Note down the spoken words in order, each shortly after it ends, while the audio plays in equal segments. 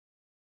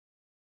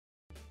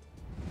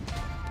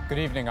Good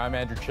evening, I'm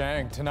Andrew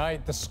Chang.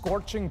 Tonight, the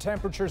scorching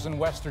temperatures in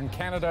Western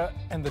Canada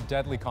and the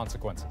deadly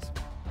consequences.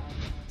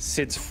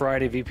 Since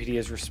Friday, VPD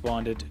has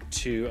responded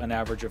to an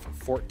average of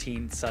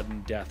 14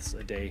 sudden deaths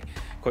a day.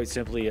 Quite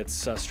simply,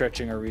 it's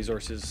stretching our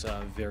resources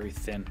very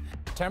thin.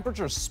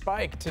 Temperatures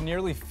spiked to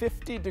nearly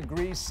 50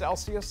 degrees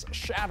Celsius,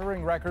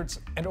 shattering records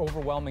and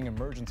overwhelming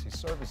emergency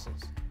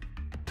services.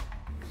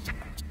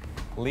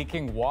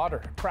 Leaking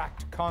water,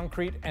 cracked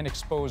concrete, and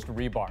exposed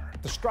rebar.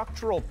 The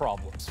structural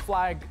problems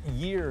flagged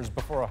years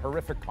before a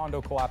horrific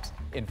condo collapse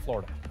in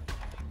Florida.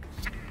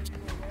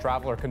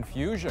 Traveler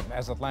confusion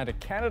as Atlantic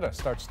Canada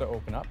starts to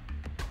open up.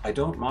 I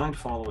don't mind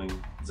following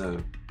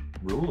the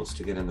rules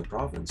to get in the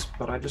province,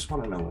 but I just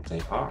want to know what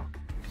they are.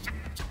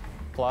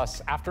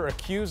 Plus, after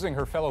accusing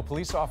her fellow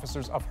police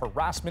officers of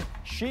harassment,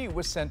 she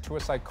was sent to a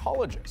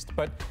psychologist,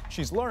 but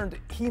she's learned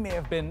he may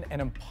have been an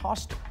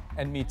imposter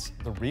and meets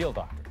the real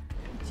doctor.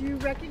 Do you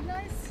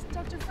recognize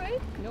Dr. Frey?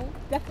 No,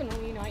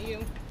 definitely not you.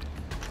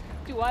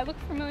 Do I look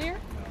familiar?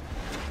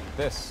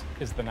 This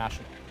is The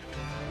National.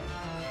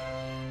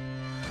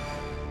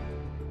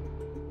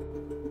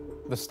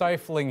 The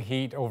stifling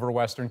heat over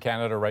Western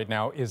Canada right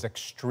now is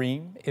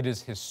extreme, it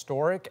is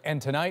historic,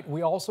 and tonight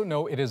we also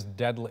know it is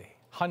deadly.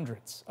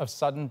 Hundreds of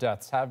sudden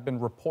deaths have been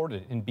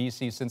reported in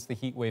BC since the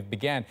heat wave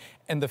began,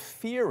 and the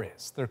fear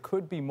is there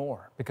could be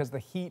more because the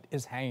heat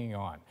is hanging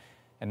on,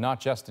 and not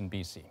just in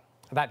BC.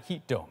 That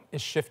heat dome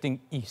is shifting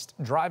east,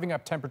 driving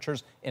up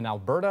temperatures in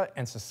Alberta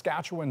and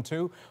Saskatchewan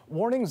too.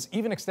 Warnings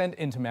even extend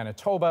into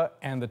Manitoba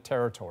and the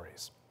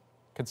territories.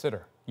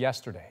 Consider,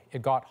 yesterday,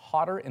 it got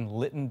hotter in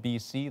Lytton,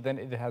 BC than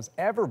it has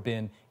ever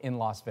been in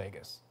Las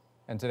Vegas.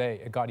 And today,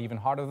 it got even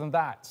hotter than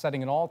that,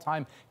 setting an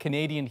all-time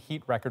Canadian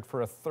heat record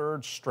for a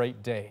third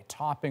straight day,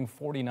 topping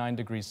 49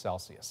 degrees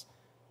Celsius.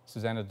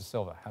 Susanna De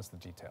Silva has the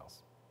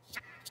details.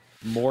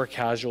 More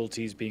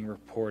casualties being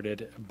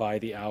reported by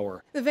the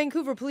hour. The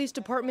Vancouver Police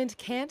Department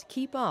can't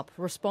keep up,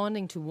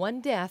 responding to one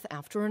death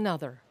after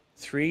another.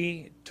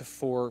 3 to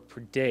 4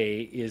 per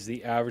day is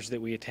the average that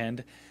we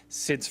attend.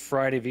 Since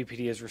Friday,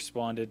 VPD has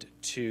responded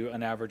to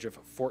an average of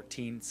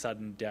 14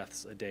 sudden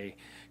deaths a day.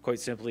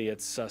 Quite simply,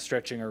 it's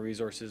stretching our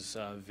resources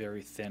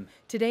very thin.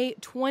 Today,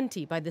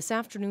 20 by this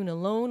afternoon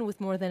alone, with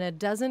more than a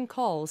dozen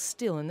calls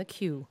still in the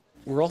queue.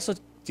 We're also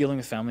dealing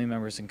with family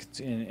members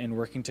and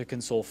working to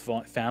console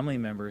family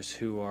members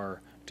who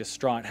are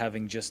distraught,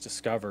 having just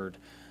discovered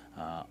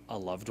a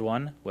loved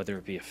one, whether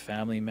it be a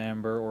family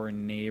member or a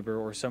neighbor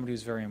or somebody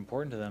who's very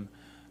important to them,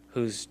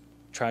 who's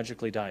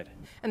tragically died.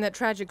 And that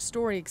tragic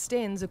story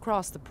extends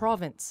across the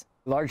province.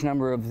 A large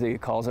number of the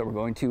calls that we're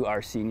going to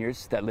are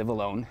seniors that live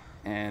alone,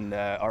 and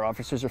our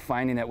officers are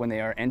finding that when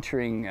they are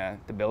entering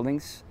the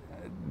buildings,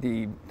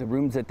 the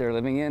rooms that they're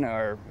living in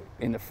are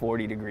in the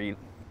 40-degree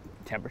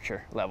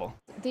temperature level.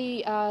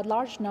 The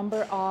large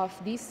number of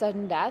these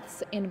sudden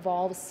deaths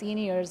involve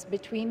seniors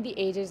between the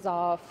ages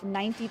of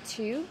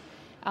 92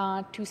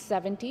 to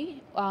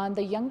 70.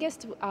 The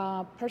youngest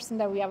person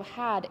that we have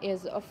had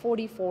is a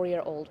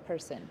 44-year-old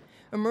person.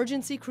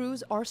 Emergency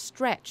crews are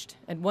stretched.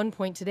 At one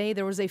point today,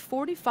 there was a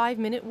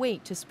 45-minute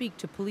wait to speak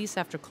to police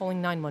after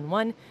calling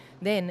 911.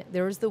 Then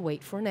there is the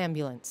wait for an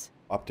ambulance.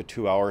 Up to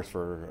 2 hours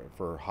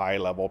for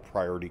high-level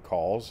priority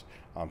calls.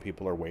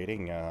 People are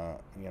waiting,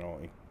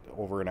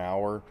 over an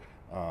hour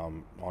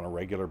on a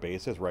regular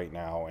basis right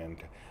now,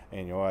 and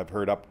I've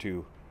heard up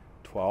to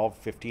 12,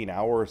 15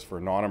 hours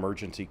for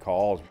non-emergency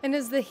calls. And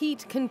as the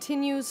heat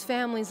continues,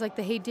 families like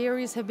the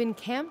Haydaries have been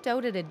camped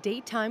out at a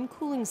daytime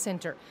cooling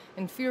center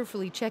and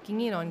fearfully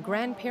checking in on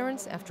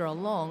grandparents after a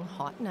long,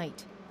 hot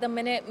night. The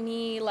minute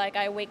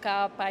I wake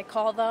up, I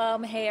call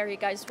them, hey, are you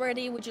guys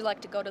ready? Would you like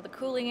to go to the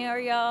cooling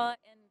area?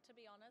 And to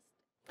be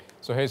honest.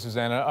 So hey,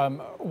 Susanna,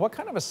 what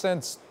kind of a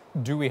sense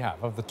do we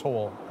have of the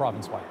toll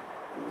province-wide?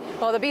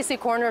 Well, the BC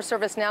Coroner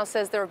Service now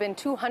says there have been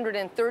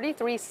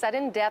 233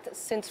 sudden deaths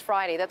since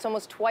Friday. That's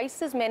almost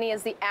twice as many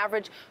as the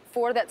average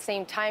for that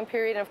same time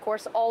period. And of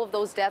course, all of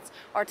those deaths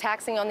are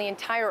taxing on the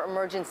entire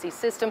emergency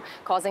system,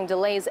 causing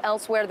delays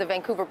elsewhere. The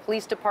Vancouver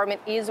Police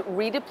Department is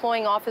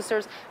redeploying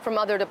officers from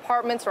other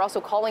departments. They're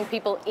also calling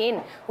people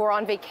in who are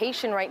on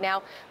vacation right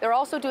now. They're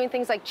also doing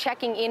things like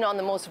checking in on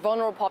the most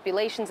vulnerable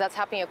populations. That's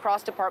happening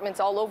across departments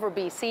all over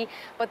BC.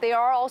 But they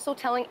are also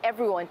telling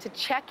everyone to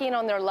check in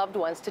on their loved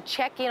ones, to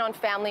check in on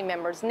family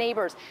members,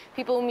 neighbors,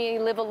 people who may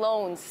live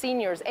alone,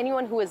 seniors,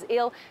 anyone who is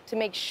ill, to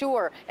make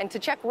sure and to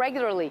check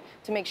regularly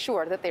to make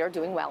sure that they are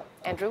doing well.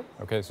 Andrew?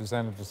 Okay,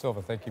 Susanna De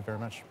Silva, thank you very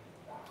much.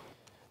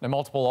 Now,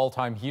 multiple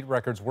all-time heat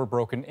records were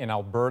broken in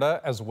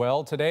Alberta as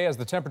well today as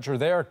the temperature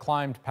there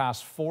climbed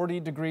past 40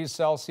 degrees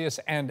Celsius,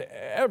 and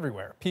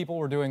everywhere people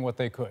were doing what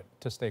they could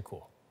to stay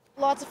cool.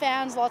 Lots of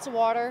fans, lots of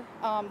water,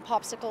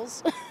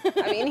 popsicles.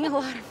 I'm eating a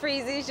lot of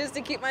freezies just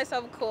to keep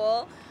myself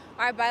cool.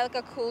 Or I buy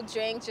a cool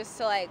drink just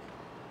to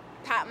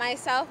pat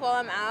myself while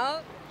I'm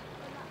out.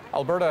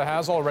 Alberta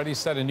has already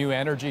set a new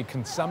energy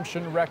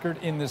consumption record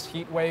in this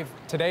heat wave.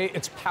 Today,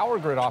 its power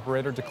grid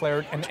operator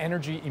declared an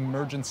energy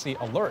emergency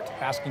alert,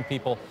 asking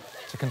people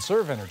to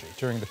conserve energy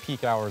during the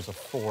peak hours of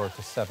 4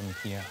 to 7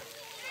 p.m.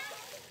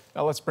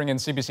 Now let's bring in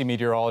CBC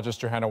meteorologist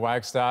Johanna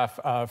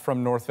Wagstaffe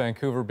from North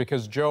Vancouver,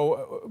 because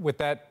Joe, with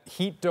that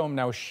heat dome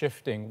now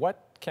shifting,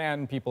 what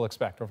can people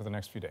expect over the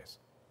next few days?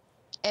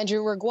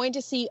 Andrew, we're going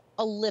to see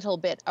a little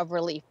bit of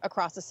relief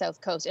across the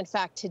south coast. In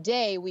fact,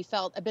 today we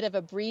felt a bit of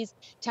a breeze.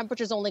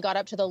 Temperatures only got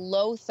up to the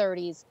low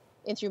 30s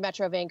in through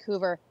Metro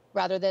Vancouver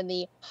rather than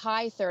the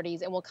high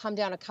 30s, and will come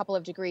down a couple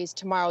of degrees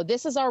tomorrow.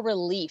 This is our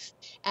relief.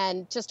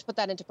 And just to put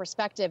that into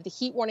perspective, the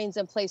heat warnings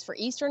in place for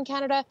Eastern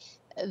Canada,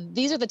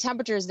 these are the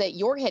temperatures that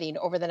you're hitting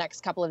over the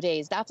next couple of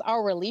days. That's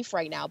our relief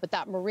right now, but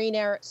that marine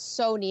air,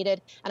 so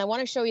needed. And I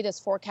want to show you this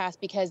forecast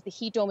because the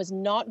heat dome is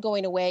not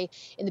going away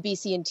in the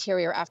BC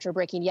interior after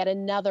breaking yet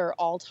another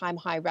all-time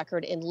high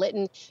record in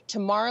Lytton.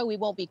 Tomorrow, we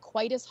won't be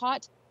quite as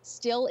hot,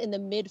 still in the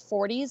mid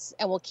 40s,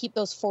 and we'll keep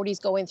those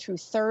 40s going through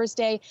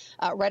Thursday,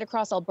 right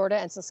across Alberta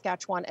and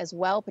Saskatchewan as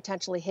well,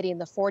 potentially hitting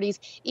the 40s.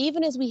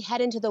 Even as we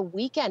head into the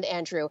weekend,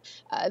 Andrew,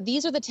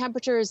 these are the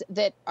temperatures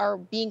that are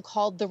being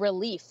called the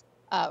relief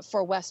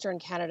for Western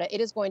Canada.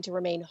 It is going to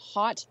remain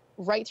hot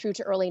right through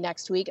to early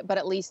next week, but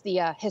at least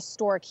the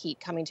historic heat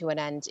coming to an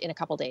end in a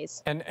couple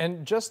days.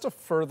 And just to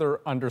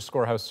further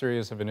underscore how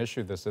serious of an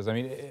issue this is, I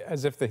mean,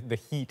 as if the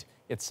heat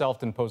itself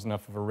didn't pose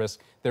enough of a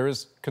risk, there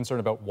is concern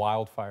about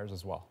wildfires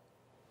as well.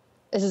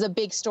 This is a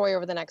big story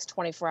over the next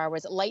 24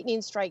 hours.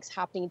 Lightning strikes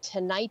happening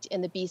tonight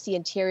in the BC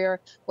interior,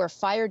 where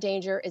fire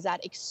danger is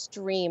at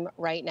extreme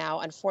right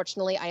now.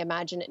 Unfortunately, I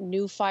imagine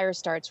new fire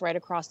starts right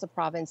across the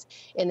province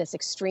in this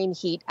extreme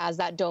heat as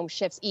that dome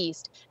shifts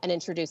east and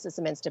introduces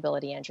some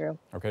instability, Andrew.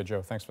 Okay,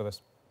 Joe, thanks for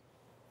this.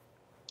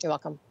 You're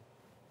welcome.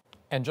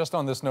 And just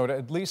on this note,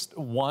 at least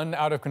one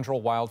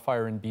out-of-control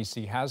wildfire in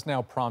BC has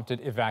now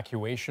prompted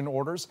evacuation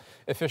orders.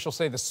 Officials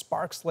say the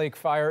Sparks Lake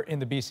fire in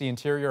the BC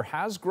interior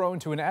has grown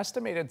to an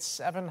estimated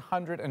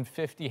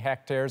 750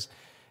 hectares,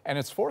 and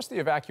it's forced the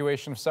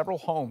evacuation of several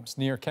homes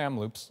near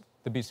Kamloops.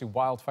 The BC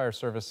Wildfire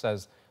Service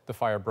says the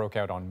fire broke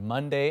out on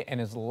Monday and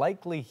is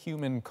likely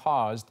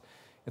human-caused.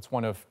 It's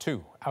one of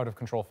two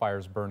out-of-control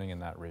fires burning in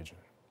that region.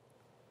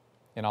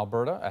 In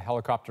Alberta, a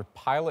helicopter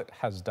pilot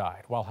has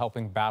died while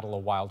helping battle a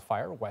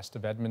wildfire west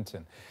of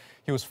Edmonton.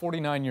 He was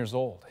 49 years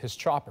old. His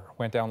chopper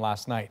went down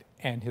last night,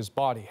 and his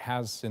body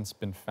has since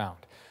been found.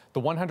 The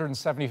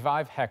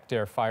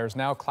 175-hectare fire is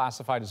now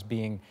classified as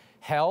being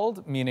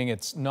held, meaning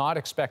it's not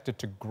expected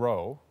to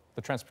grow.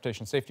 The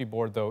Transportation Safety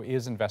Board, though,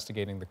 is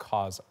investigating the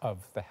cause of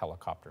the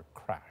helicopter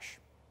crash.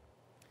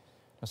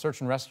 Now,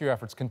 search and rescue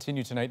efforts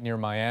continue tonight near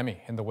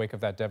Miami in the wake of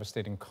that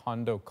devastating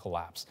condo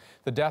collapse.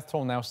 The death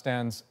toll now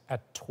stands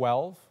at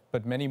 12,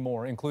 but many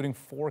more, including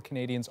 4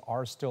 Canadians,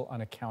 are still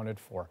unaccounted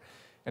for.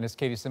 And as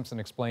Katie Simpson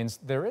explains,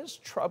 there is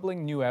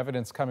troubling new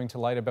evidence coming to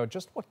light about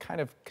just what kind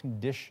of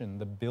condition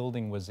the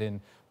building was in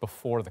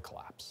before the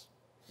collapse.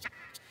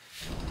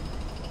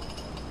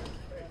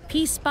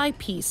 Piece by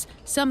piece,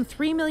 some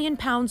 3 million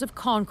pounds of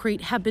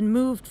concrete have been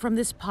moved from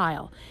this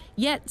pile.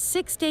 Yet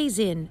 6 days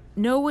in,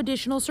 no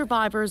additional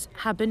survivors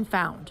have been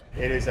found.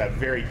 It is a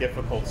very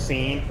difficult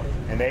scene,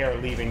 and they are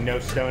leaving no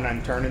stone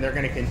unturned, and they're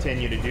going to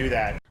continue to do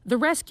that. The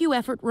rescue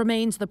effort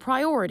remains the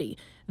priority,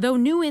 though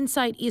new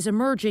insight is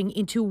emerging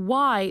into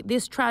why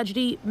this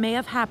tragedy may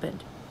have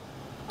happened.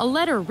 A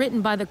letter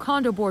written by the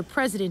condo board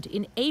president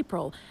in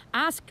April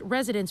asked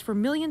residents for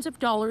millions of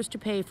dollars to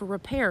pay for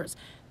repairs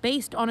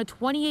based on a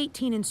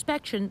 2018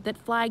 inspection that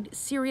flagged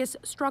serious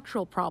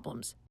structural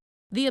problems.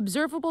 The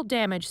observable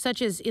damage,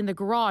 such as in the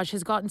garage,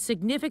 has gotten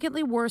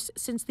significantly worse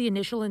since the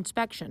initial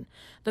inspection.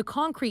 The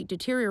concrete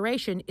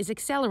deterioration is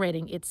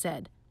accelerating, it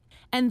said.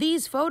 And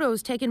these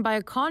photos taken by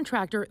a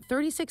contractor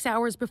 36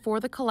 hours before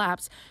the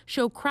collapse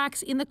show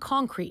cracks in the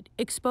concrete,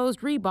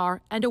 exposed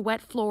rebar, and a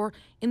wet floor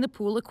in the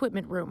pool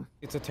equipment room.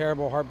 It's a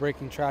terrible,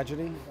 heartbreaking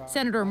tragedy.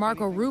 Senator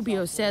Marco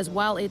Rubio says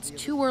while it's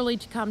too early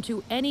to come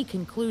to any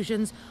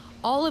conclusions,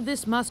 all of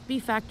this must be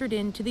factored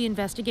into the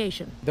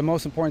investigation. The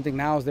most important thing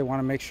now is they want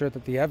to make sure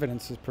that the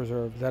evidence is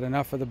preserved, that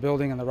enough of the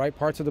building and the right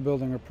parts of the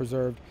building are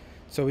preserved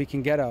so we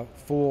can get a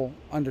full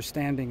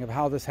understanding of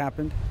how this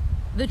happened.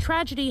 The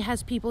tragedy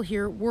has people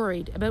here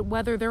worried about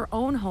whether their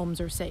own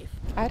homes are safe.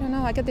 I don't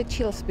know, I get the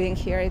chills being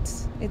here.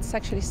 It's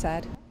actually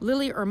sad.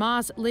 Lily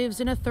Ermas lives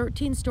in a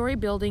 13-story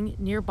building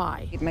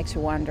nearby. It makes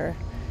you wonder.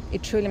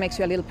 It truly makes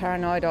you a little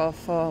paranoid of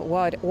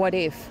what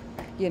if?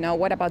 You know,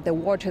 what about the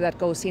water that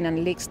goes in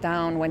and leaks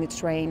down when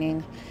it's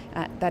raining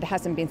that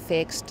hasn't been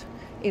fixed?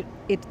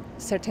 It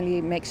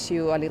certainly makes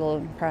you a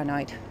little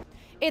paranoid.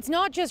 It's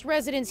not just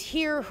residents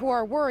here who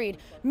are worried.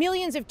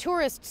 Millions of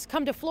tourists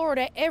come to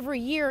Florida every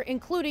year,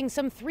 including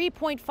some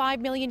 3.5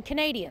 million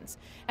Canadians.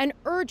 An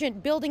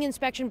urgent building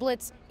inspection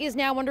blitz is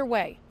now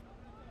underway.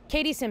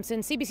 Katie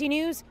Simpson, CBC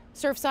News,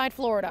 Surfside,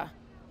 Florida.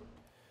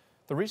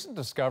 The recent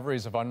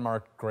discoveries of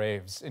unmarked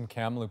graves in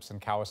Kamloops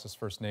and Cowessess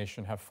First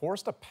Nation have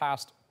forced a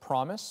past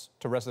promise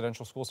to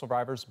residential school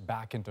survivors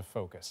back into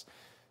focus.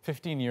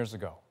 15 years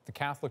ago, the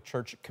Catholic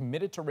Church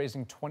committed to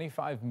raising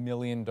 $25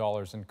 million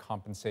in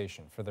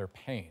compensation for their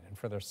pain and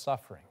for their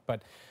suffering.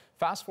 But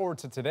fast forward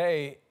to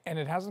today, and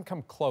it hasn't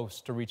come close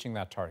to reaching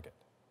that target.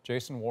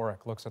 Jason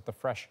Warwick looks at the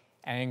fresh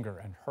anger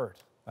and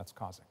hurt that's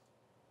causing.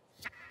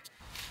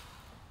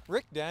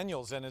 Rick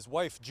Daniels and his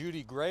wife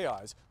Judy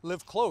Greyeyes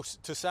live close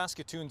to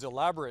Saskatoon's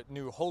elaborate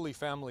new Holy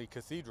Family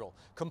Cathedral,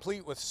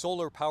 complete with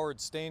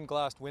solar-powered stained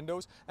glass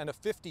windows and a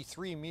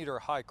 53-meter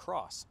high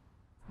cross.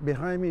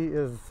 Behind me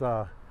is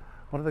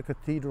one of the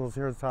cathedrals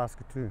here in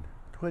Saskatoon,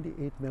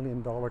 $28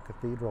 million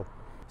cathedral.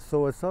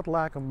 So it's not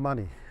lack of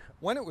money.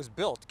 When it was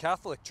built,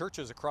 Catholic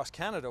churches across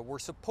Canada were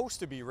supposed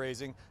to be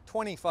raising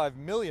 $25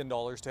 million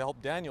to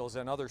help Daniels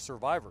and other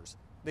survivors.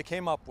 They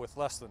came up with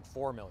less than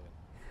 $4 million.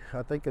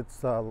 I think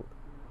it's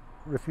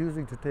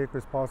refusing to take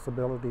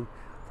responsibility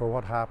for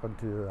what happened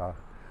to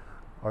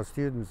our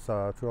students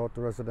throughout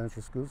the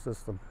residential school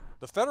system.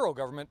 The federal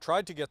government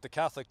tried to get the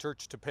Catholic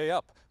Church to pay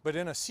up, but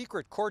in a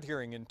secret court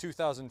hearing in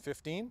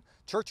 2015,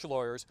 church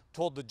lawyers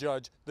told the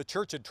judge the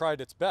church had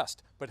tried its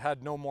best, but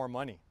had no more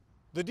money.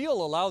 The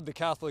deal allowed the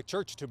Catholic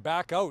Church to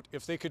back out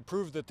if they could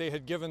prove that they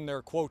had given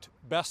their, quote,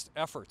 best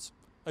efforts.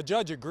 A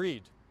judge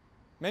agreed.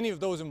 Many of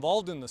those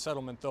involved in the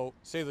settlement, though,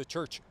 say the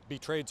church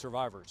betrayed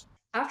survivors.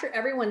 After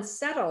everyone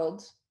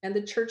settled and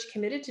the church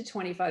committed to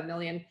 $25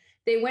 million,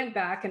 they went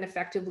back and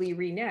effectively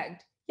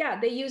reneged. Yeah,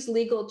 they used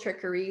legal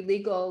trickery,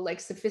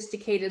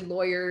 sophisticated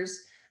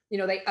lawyers. You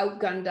know, they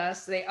outgunned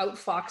us, they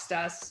outfoxed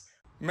us.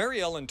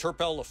 Mary Ellen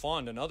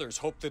Turpel-Lafond and others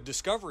hope the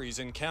discoveries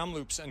in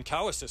Kamloops and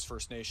Cowessess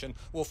First Nation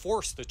will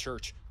force the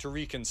church to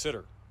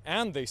reconsider.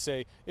 And they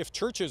say if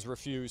churches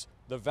refuse,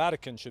 the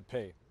Vatican should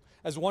pay,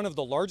 as one of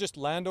the largest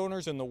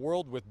landowners in the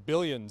world with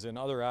billions in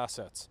other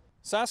assets.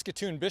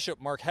 Saskatoon Bishop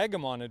Mark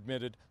Hagemon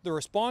admitted the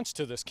response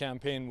to this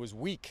campaign was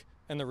weak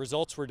and the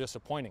results were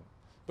disappointing.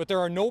 But there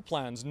are no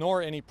plans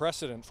nor any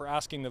precedent for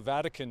asking the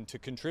Vatican to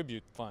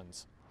contribute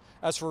funds.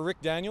 As for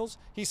Rick Daniels,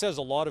 he says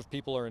a lot of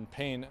people are in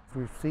pain.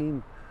 We've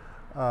seen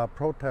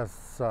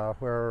protests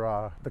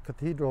where the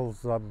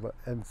cathedrals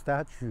and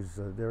statues,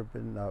 there have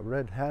been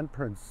red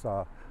handprints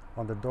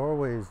on the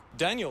doorways.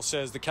 Daniels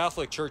says the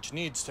Catholic Church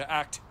needs to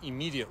act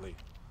immediately.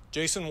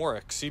 Jason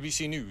Warwick,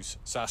 CBC News,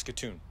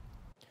 Saskatoon.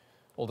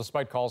 Well,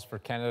 despite calls for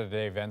Canada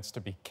Day events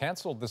to be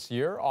cancelled this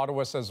year,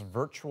 Ottawa says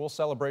virtual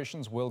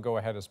celebrations will go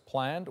ahead as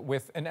planned,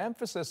 with an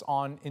emphasis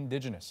on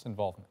Indigenous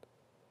involvement.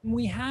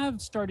 We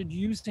have started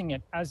using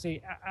it as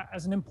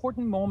an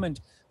important moment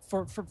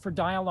for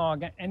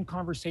dialogue and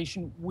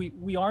conversation.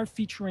 We are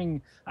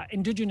featuring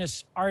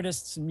Indigenous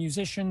artists and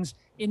musicians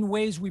in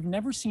ways we've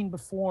never seen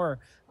before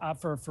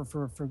for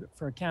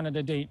a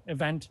Canada Day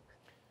event.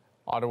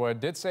 Ottawa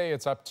did say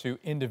it's up to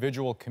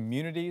individual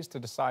communities to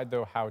decide,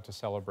 though, how to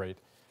celebrate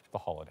the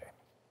holiday.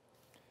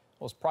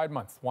 Well, as Pride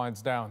Month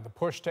winds down, the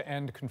push to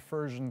end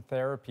conversion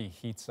therapy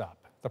heats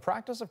up. The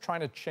practice of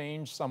trying to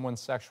change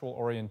someone's sexual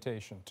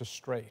orientation to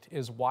straight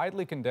is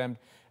widely condemned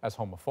as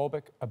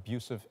homophobic,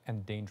 abusive,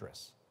 and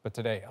dangerous. But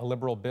today, a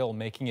Liberal bill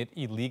making it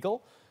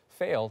illegal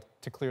failed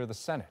to clear the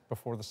Senate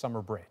before the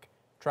summer break.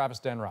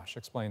 Travis Denrosh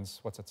explains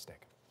what's at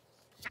stake.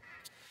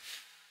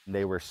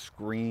 They were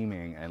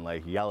screaming and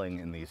yelling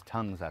in these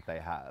tongues that they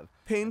have.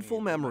 Painful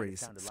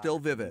memories, still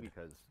vivid.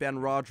 Ben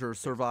Rogers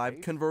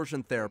survived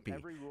conversion therapy.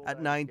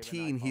 At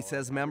 19, he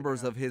says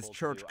members of his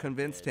church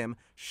convinced him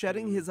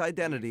shedding his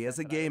identity as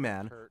a gay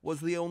man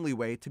was the only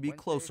way to be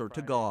closer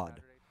to God.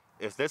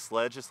 If this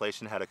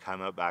legislation had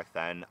come out back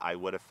then, I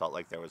would have felt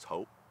like there was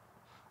hope.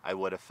 I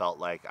would have felt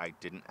like I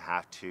didn't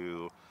have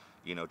to,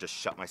 just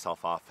shut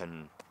myself off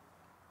and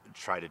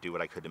try to do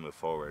what I could to move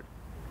forward.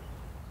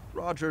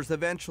 Rogers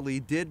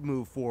eventually did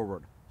move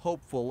forward,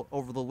 hopeful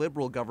over the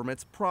Liberal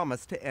government's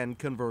promise to end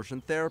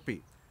conversion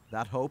therapy.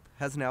 That hope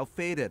has now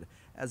faded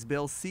as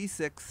Bill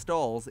C6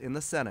 stalls in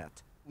the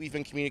Senate. We've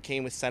been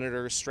communicating with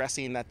senators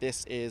stressing that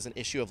this is an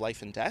issue of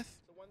life and death.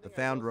 The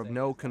founder of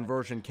No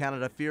Conversion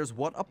Canada fears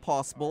what a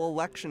possible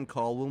election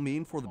call will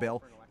mean for the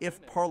bill if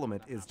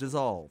Parliament is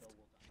dissolved.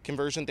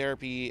 Conversion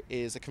therapy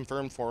is a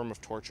confirmed form of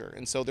torture,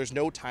 and so there's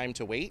no time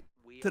to wait.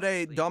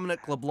 Today,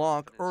 Dominic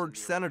LeBlanc urged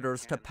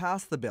senators to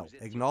pass the bill,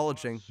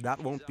 acknowledging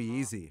that won't be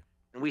easy.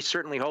 We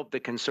certainly hope the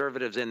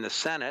Conservatives in the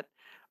Senate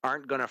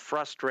aren't going to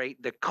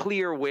frustrate the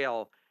clear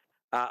will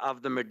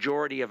of the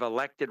majority of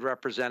elected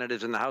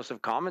representatives in the House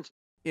of Commons.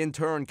 In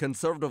turn,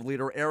 Conservative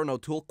leader Aaron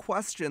O'Toole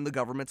questioned the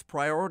government's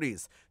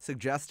priorities,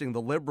 suggesting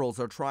the Liberals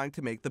are trying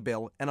to make the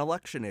bill an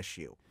election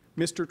issue.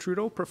 Mr.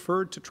 Trudeau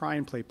preferred to try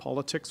and play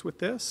politics with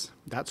this.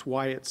 That's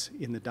why it's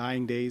in the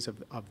dying days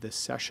of this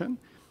session.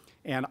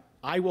 And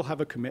I will have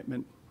a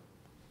commitment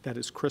that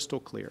is crystal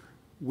clear.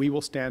 We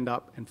will stand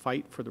up and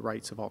fight for the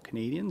rights of all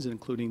Canadians,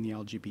 including the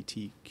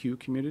LGBTQ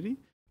community.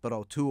 But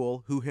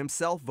O'Toole, who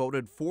himself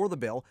voted for the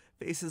bill,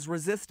 faces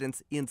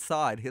resistance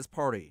inside his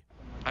party.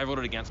 I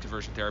voted against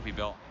conversion therapy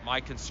bill.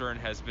 My concern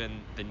has been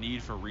the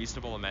need for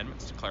reasonable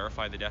amendments to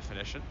clarify the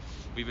definition.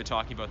 We've been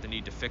talking about the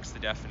need to fix the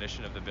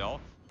definition of the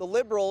bill. The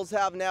Liberals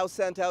have now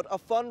sent out a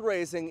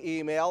fundraising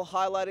email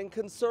highlighting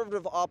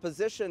Conservative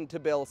opposition to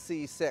Bill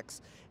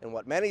C6 in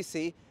what many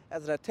see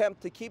as an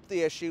attempt to keep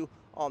the issue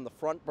on the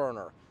front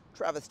burner.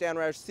 Travis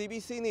Denrosh,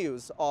 CBC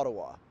News,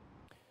 Ottawa.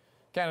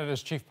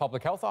 Canada's Chief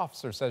Public Health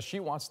Officer says she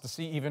wants to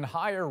see even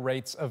higher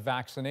rates of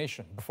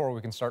vaccination before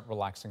we can start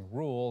relaxing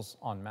rules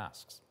on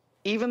masks.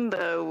 Even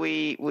though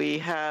we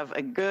have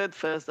a good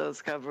first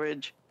dose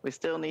coverage, We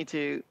still need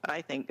to,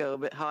 I think, go a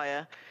bit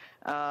higher.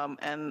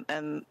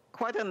 And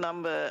quite a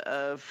number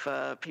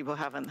of people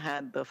haven't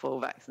had the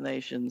full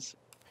vaccinations.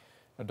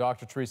 Now,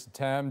 Dr. Theresa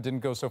Tam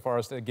didn't go so far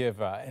as to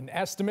give an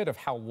estimate of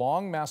how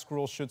long mask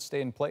rules should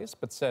stay in place,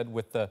 but said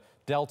with the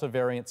Delta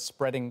variant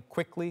spreading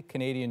quickly,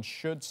 Canadians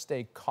should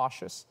stay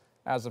cautious.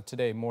 As of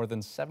today, more than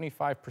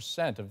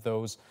 75% of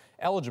those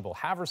eligible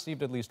have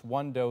received at least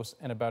one dose,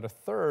 and about a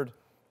third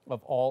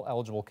of all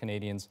eligible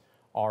Canadians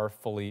are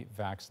fully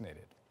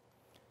vaccinated.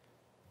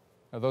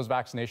 Now, those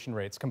vaccination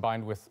rates,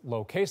 combined with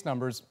low case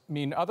numbers,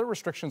 mean other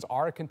restrictions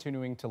are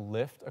continuing to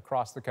lift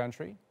across the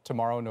country.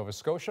 Tomorrow, Nova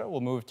Scotia will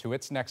move to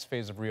its next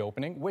phase of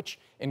reopening, which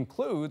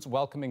includes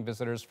welcoming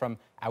visitors from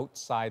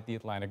outside the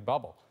Atlantic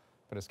bubble.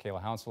 But as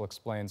Kayla Hounsell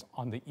explains,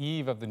 on the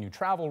eve of the new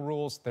travel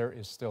rules, there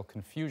is still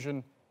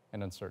confusion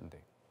and uncertainty.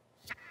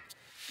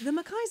 The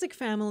McIsaac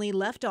family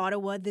left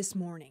Ottawa this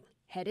morning,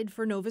 headed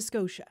for Nova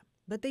Scotia,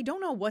 but they don't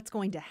know what's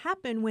going to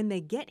happen when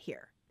they get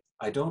here.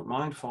 I don't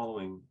mind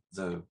following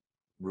the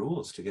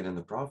rules to get in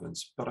the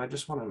province, but I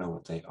just want to know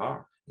what they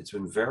are. It's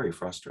been very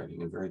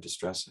frustrating and very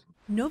distressing.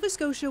 Nova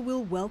Scotia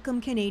will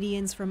welcome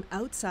Canadians from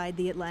outside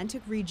the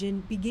Atlantic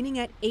region beginning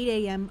at 8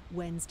 a.m.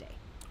 Wednesday.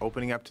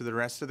 Opening up to the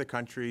rest of the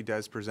country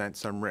does present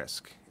some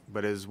risk,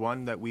 but is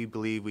one that we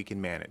believe we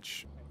can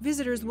manage.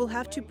 Visitors will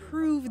have to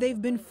prove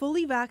they've been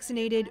fully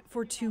vaccinated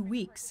for 2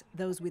 weeks.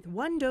 Those with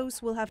one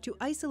dose will have to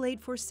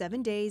isolate for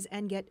 7 days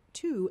and get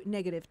 2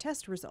 negative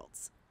test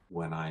results.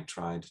 When I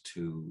tried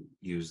to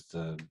use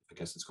I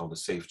guess it's called a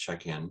safe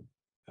check-in,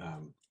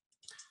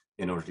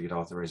 in order to get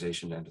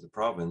authorization to enter the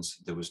province,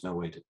 there was no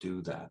way to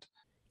do that.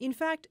 In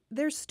fact,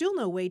 there's still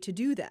no way to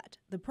do that.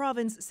 The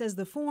province says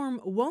the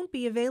form won't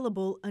be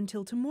available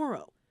until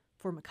tomorrow.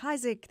 For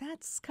McIsaac,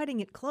 that's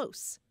cutting it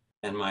close.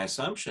 And my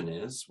assumption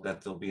is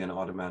that there'll be an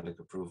automatic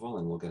approval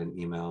and we'll get an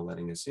email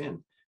letting us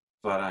in.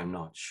 But I'm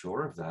not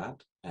sure of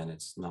that, and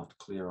it's not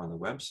clear on the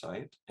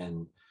website,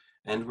 and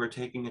we're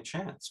taking a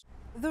chance.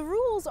 The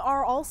rules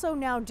are also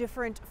now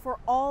different for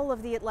all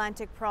of the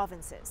Atlantic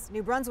provinces.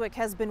 New Brunswick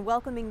has been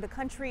welcoming the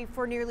country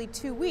for nearly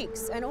 2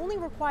 weeks and only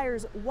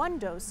requires 1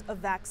 dose of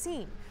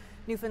vaccine.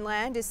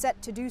 Newfoundland is set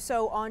to do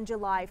so on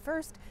July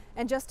 1st,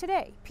 and just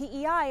today,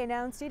 PEI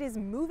announced it is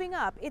moving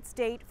up its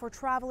date for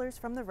travelers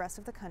from the rest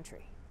of the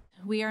country.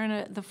 We are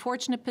in the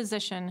fortunate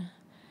position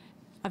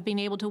of being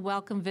able to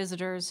welcome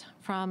visitors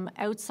from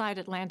outside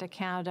Atlantic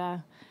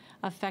Canada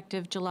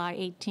effective July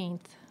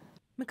 18th.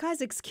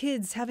 McIsaac's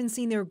kids haven't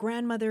seen their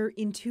grandmother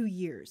in 2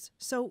 years,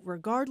 so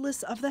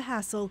regardless of the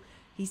hassle,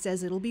 he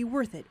says it'll be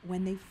worth it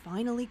when they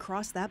finally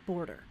cross that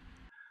border.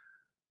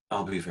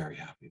 I'll be very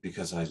happy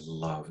because I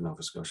love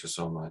Nova Scotia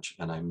so much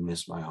and I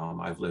miss my home.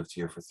 I've lived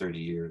here for 30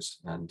 years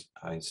and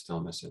I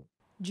still miss it.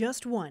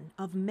 Just one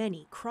of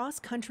many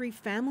cross-country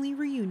family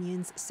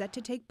reunions set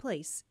to take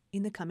place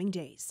in the coming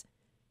days.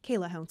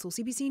 Kayla Hounsell,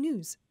 CBC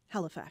News,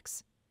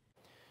 Halifax.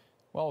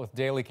 Well, with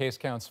daily case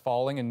counts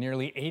falling and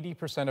nearly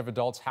 80% of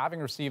adults having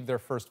received their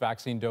first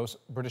vaccine dose,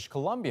 British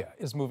Columbia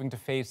is moving to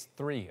phase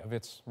 3 of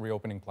its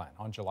reopening plan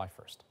on July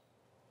 1st.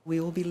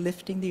 We will be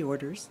lifting the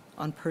orders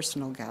on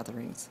personal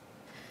gatherings.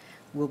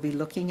 We'll be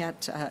looking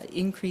at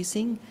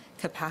increasing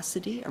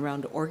capacity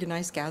around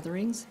organized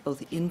gatherings,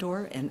 both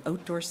indoor and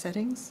outdoor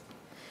settings.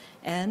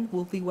 And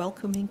we'll be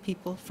welcoming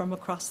people from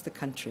across the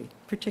country,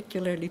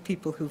 particularly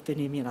people who've been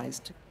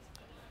immunized.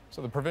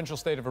 So the provincial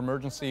state of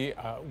emergency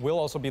will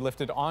also be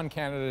lifted on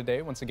Canada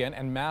Day once again,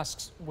 and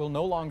masks will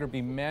no longer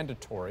be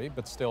mandatory,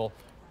 but still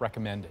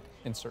recommended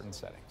in certain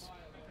settings.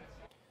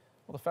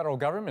 Well, the federal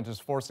government is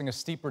forcing a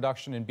steep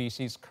reduction in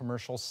BC's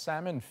commercial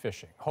salmon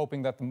fishing,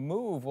 hoping that the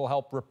move will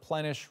help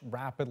replenish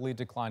rapidly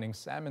declining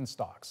salmon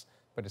stocks.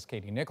 But as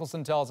Katie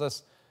Nicholson tells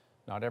us,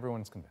 not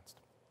everyone's convinced.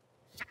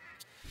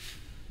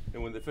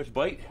 And when the fish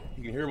bite,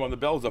 you can hear them on the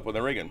bells up when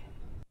they're ringing.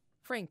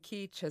 Frank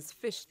Keach has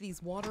fished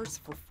these waters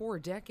for 4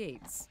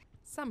 decades.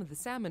 Some of the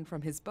salmon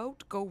from his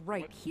boat go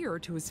right here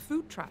to his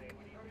food truck,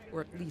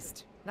 or at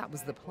least that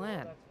was the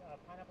plan.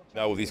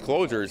 Now with these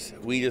closures,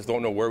 we just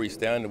don't know where we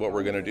stand and what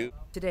we're going to do.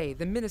 Today,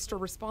 the minister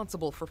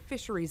responsible for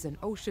fisheries and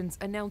oceans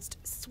announced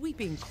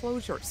sweeping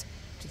closures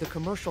to the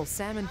commercial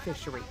salmon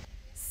fishery.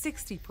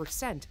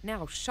 60%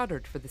 now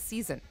shuttered for the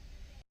season.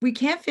 We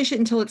can't fish it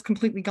until it's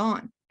completely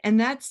gone. And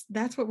that's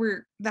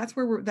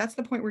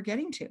the point we're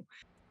getting to.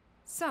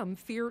 Some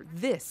fear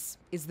this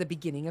is the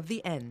beginning of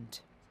the end.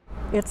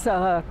 It's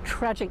a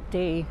tragic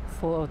day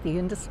for the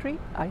industry,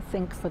 I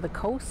think for the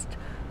coast,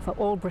 for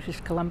all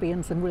British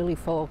Columbians and really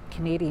for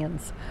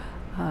Canadians.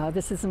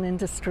 This is an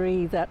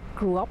industry that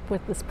grew up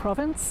with this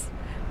province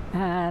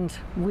and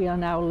we are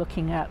now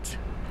looking at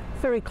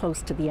very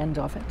close to the end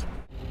of it.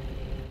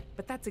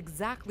 But that's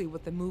exactly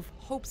what the move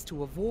hopes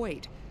to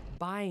avoid,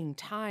 buying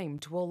time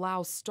to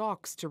allow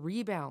stocks to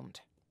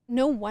rebound.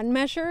 No one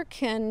measure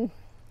can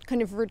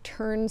kind of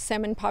return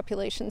salmon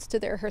populations to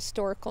their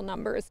historical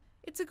numbers.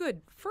 It's a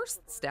good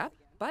first step,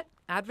 But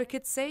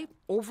advocates say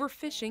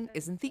overfishing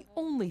isn't the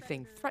only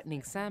thing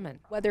threatening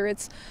salmon. Whether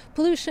it's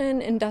pollution,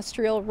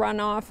 industrial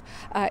runoff,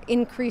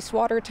 increased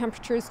water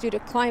temperatures due to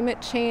climate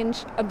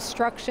change,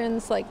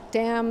 obstructions like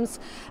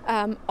dams,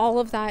 all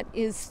of that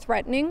is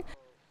threatening.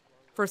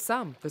 For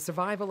some, the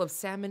survival of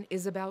salmon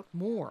is about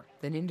more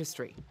than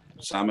industry.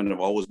 Salmon have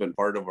always been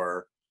part of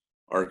our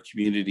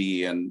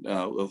community and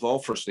of all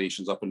First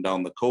Nations up and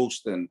down the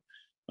coast. And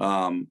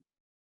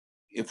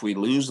if we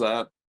lose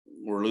that,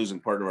 we're losing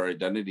part of our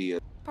identity.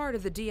 Part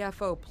of the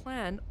DFO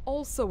plan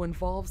also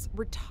involves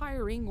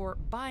retiring or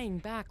buying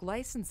back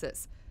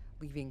licenses,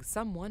 leaving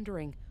some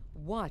wondering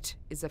what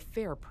is a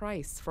fair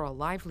price for a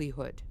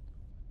livelihood.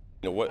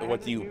 You know,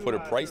 what do you put a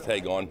price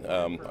tag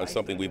on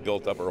something we've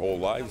built up our whole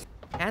lives?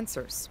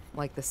 Answers,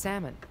 like the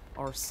salmon,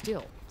 are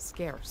still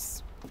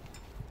scarce.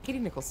 Katie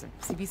Nicholson,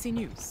 CBC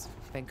News,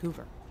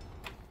 Vancouver.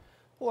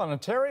 Well, an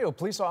Ontario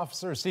police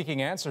officer is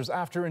seeking answers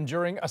after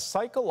enduring a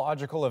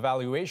psychological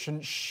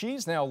evaluation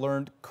she's now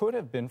learned could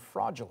have been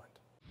fraudulent.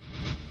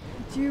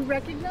 Do you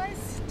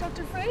recognize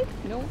Dr. Frey?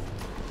 No.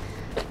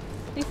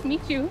 Nice to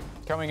meet you.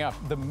 Coming up,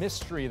 the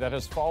mystery that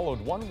has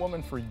followed one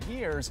woman for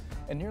years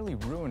and nearly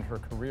ruined her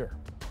career.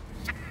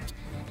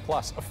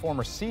 Plus, a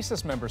former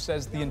CSIS member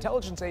says the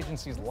intelligence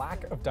agency's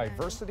lack of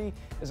diversity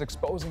is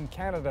exposing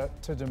Canada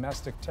to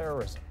domestic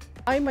terrorism.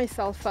 I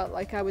myself felt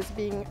like I was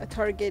being a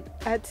target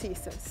at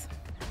CSIS.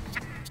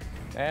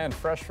 And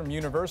fresh from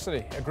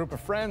university, a group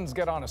of friends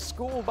get on a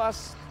school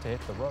bus to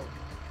hit the road.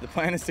 The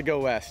plan is to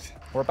go west.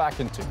 We're back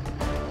in 2.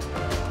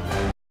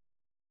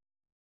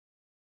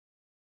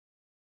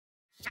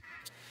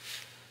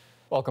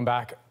 Welcome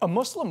back. A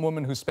Muslim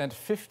woman who spent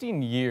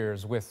 15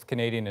 years with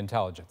Canadian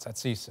intelligence at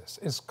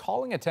CSIS is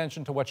calling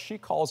attention to what she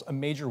calls a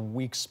major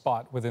weak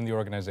spot within the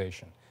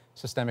organization,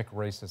 systemic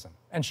racism.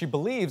 And she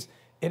believes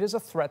it is a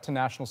threat to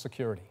national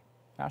security.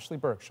 Ashley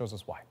Burke shows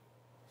us why.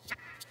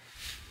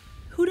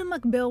 Huda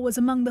McBill was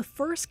among the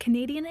first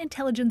Canadian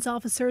intelligence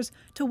officers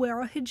to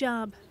wear a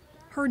hijab.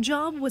 Her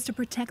job was to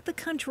protect the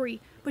country,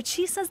 but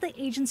she says the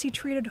agency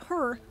treated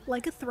her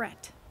like a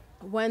threat.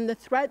 When the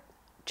threat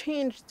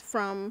changed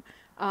from,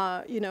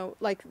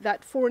 like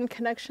that foreign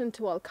connection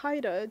to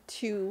Al-Qaeda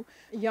to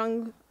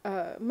young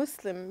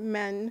Muslim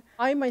men,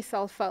 I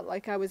myself felt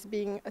like I was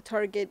being a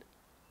target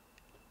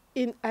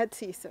at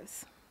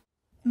CSIS.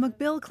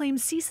 McBill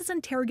claims CSIS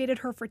interrogated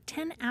her for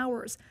 10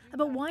 hours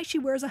about why she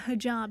wears a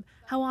hijab,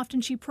 how often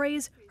she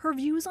prays, her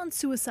views on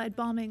suicide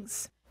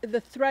bombings.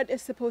 The threat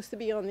is supposed to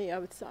be on the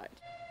outside.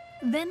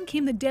 Then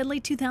came the deadly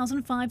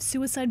 2005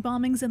 suicide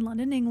bombings in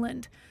London,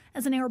 England.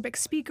 As an Arabic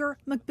speaker,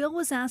 McBill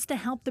was asked to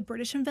help the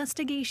British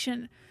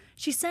investigation.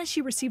 She says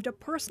she received a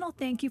personal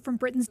thank you from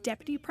Britain's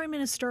Deputy Prime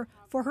Minister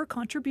for her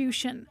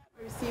contribution.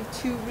 I received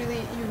 2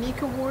 really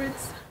unique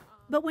awards.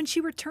 But when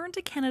she returned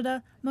to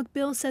Canada,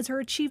 McBill says her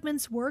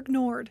achievements were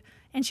ignored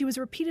and she was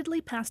repeatedly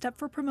passed up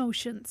for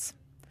promotions.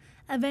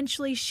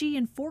 Eventually, she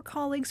and 4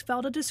 colleagues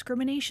filed a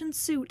discrimination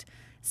suit.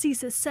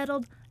 CSIS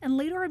settled and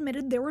later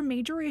admitted there were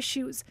major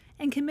issues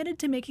and committed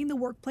to making the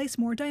workplace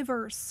more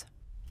diverse.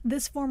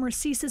 This former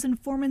CSIS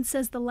informant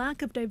says the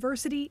lack of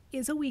diversity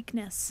is a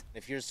weakness.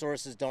 If your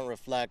sources don't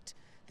reflect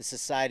the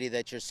society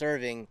that you're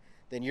serving,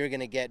 then you're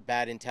going to get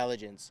bad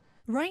intelligence.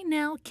 Right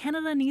now,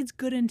 Canada needs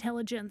good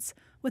intelligence,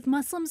 with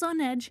Muslims on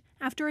edge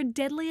after a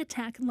deadly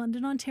attack in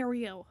London,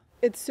 Ontario.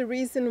 It's the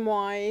reason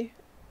why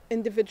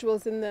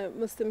individuals in the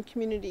Muslim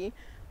community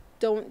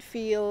don't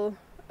feel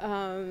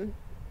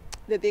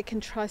that they can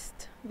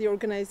trust the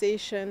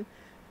organization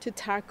to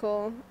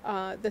tackle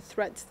the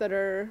threats that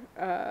are,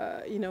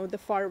 the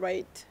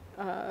far-right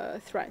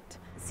threat.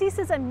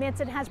 CSIS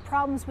admits it has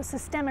problems with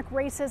systemic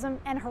racism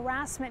and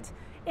harassment.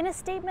 In a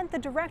statement, the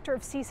director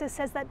of CSIS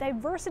says that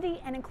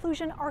diversity and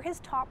inclusion are his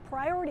top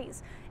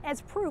priorities. As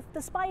proof,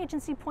 the spy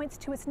agency points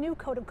to its new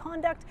code of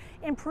conduct,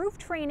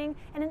 improved training,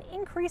 and an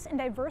increase in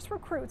diverse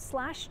recruits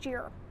last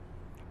year.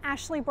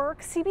 Ashley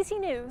Burke, CBC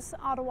News,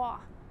 Ottawa.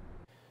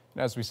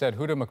 As we said,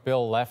 Huda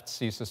McBill left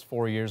CSIS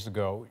 4 years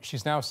ago.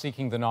 She's now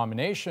seeking the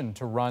nomination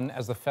to run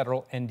as the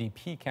federal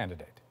NDP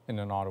candidate in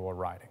an Ottawa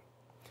riding.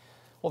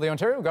 Well, the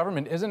Ontario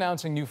government is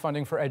announcing new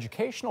funding for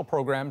educational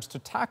programs to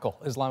tackle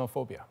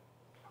Islamophobia.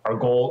 Our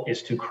goal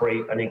is to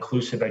create an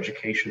inclusive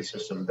education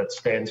system that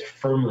stands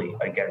firmly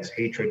against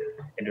hatred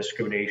and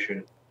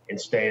discrimination and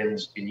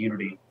stands in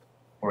unity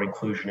for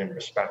inclusion and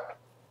respect.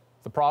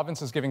 The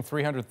province is giving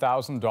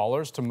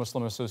 $300,000 to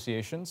Muslim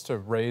associations to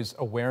raise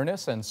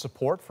awareness and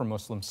support for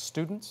Muslim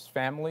students,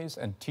 families,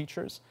 and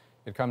teachers.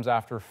 It comes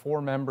after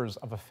 4 members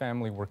of a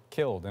family were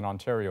killed in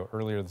Ontario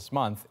earlier this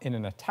month in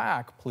an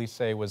attack police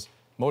say was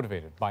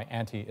motivated by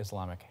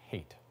anti-Islamic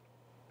hate.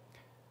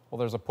 Well,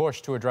 there's a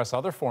push to address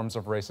other forms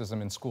of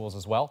racism in schools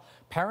as well.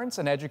 Parents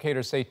and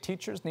educators say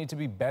teachers need to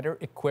be better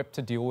equipped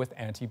to deal with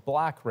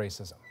anti-Black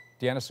racism.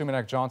 Deanna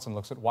Sumanek-Johnson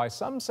looks at why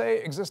some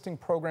say existing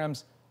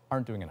programs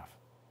aren't doing enough.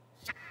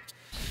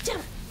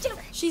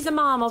 She's a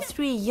mom of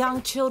 3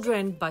 young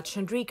children, but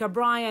Chandrika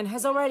Bryan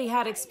has already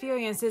had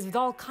experiences with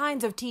all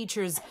kinds of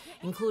teachers,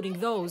 including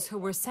those who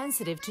were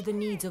sensitive to the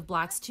needs of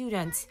Black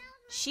students.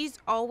 she's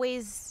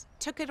always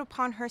took it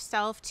upon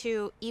herself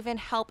to even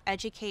help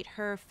educate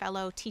her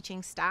fellow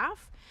teaching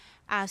staff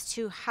as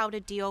to how to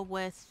deal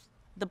with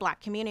the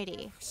Black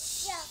community.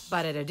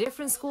 But at a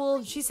different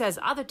school, she says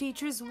other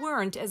teachers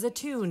weren't as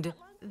attuned.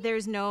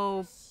 There's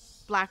no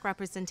Black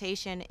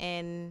representation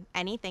in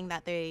anything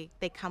that they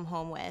come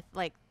home with.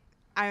 Like,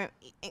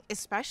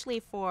 especially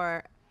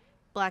for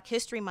Black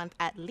History Month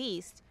at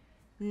least,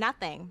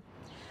 nothing.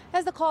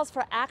 As the calls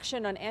for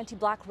action on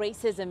anti-Black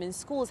racism in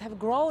schools have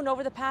grown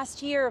over the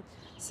past year,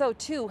 so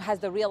too has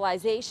the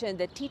realization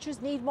that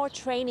teachers need more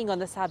training on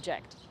the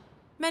subject.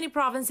 Many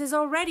provinces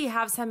already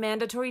have some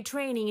mandatory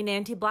training in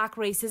anti-Black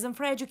racism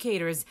for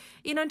educators.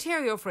 In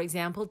Ontario, for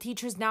example,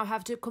 teachers now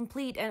have to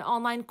complete an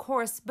online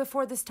course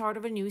before the start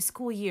of a new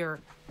school year.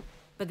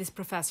 But this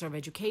professor of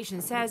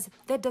education says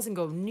that doesn't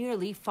go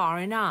nearly far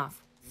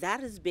enough.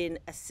 That has been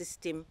a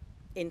system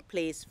in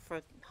place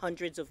for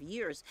hundreds of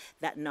years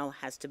that now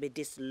has to be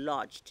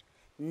dislodged,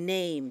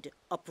 named,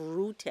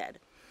 uprooted.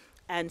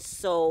 And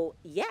so,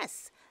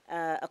 yes,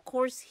 a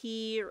course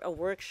here, a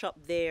workshop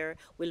there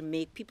will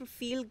make people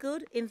feel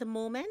good in the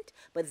moment,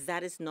 but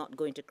that is not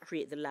going to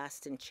create the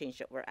lasting change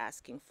that we're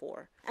asking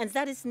for. And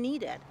that is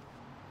needed.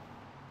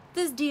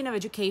 This Dean of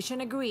Education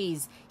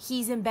agrees.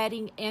 He's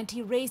embedding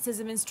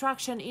anti-racism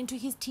instruction into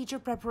his teacher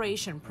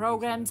preparation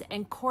programs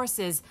and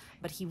courses,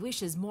 but he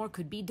wishes more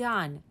could be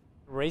done.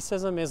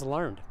 Racism is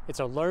learned. It's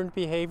a learned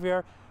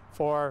behavior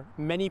for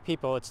many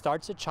people. It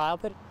starts at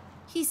childhood.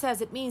 He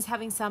says it means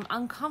having some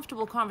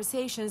uncomfortable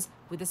conversations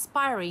with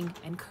aspiring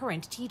and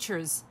current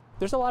teachers.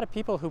 There's a lot of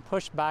people who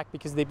push back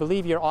because they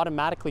believe you're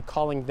automatically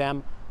calling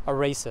them a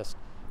racist.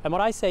 And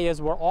what I say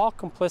is we're all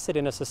complicit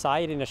in a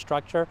society and a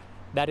structure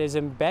that is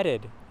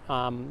embedded,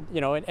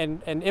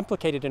 and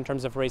implicated in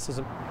terms of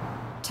racism.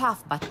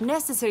 Tough but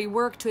necessary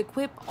work to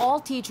equip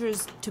all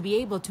teachers to be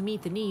able to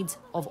meet the needs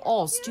of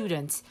all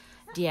students.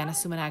 Deanna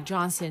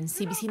Sumanak-Johnson,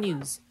 CBC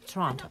News,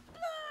 Toronto.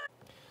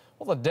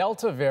 Well, the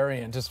Delta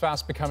variant is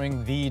fast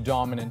becoming the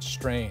dominant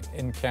strain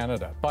in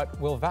Canada.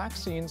 But will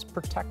vaccines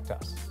protect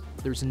us?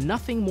 There's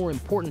nothing more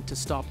important to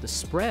stop the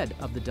spread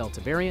of the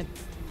Delta variant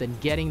than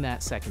getting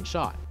that second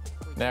shot.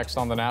 Next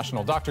on The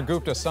National, Dr.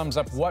 Gupta sums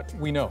up what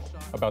we know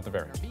about the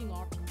variant.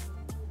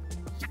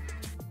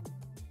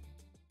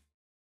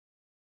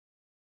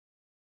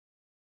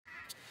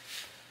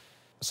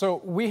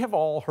 So we have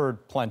all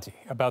heard plenty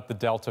about the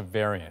Delta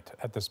variant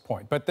at this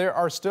point, but there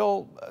are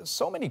still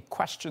so many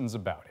questions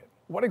about it.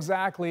 What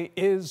exactly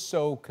is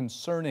so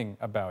concerning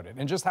about it,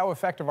 and just how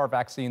effective are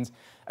vaccines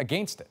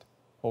against it?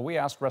 Well, we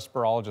asked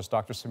respirologist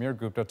Dr. Samir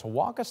Gupta to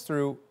walk us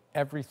through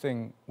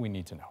everything we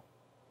need to know.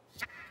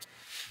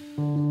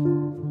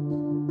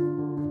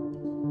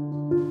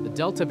 The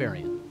Delta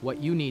variant, what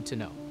you need to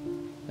know.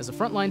 As a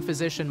frontline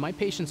physician, my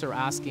patients are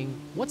asking,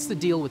 what's the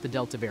deal with the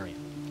Delta variant?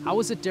 How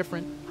is it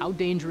different? How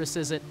dangerous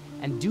is it?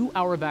 And do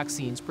our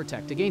vaccines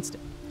protect against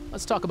it?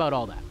 Let's talk about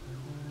all that.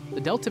 The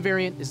Delta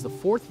variant is the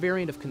fourth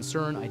variant of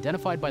concern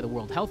identified by the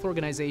World Health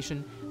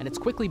Organization, and it's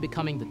quickly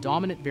becoming the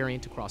dominant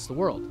variant across the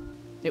world.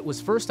 It was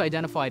first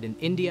identified in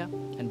India,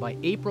 and by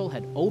April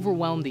had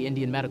overwhelmed the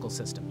Indian medical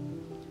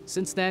system.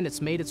 Since then,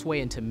 it's made its way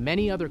into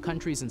many other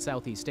countries in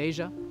Southeast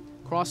Asia,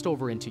 crossed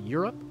over into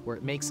Europe, where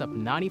it makes up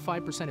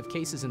 95% of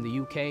cases in the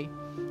UK,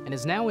 and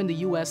is now in the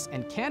US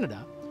and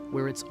Canada,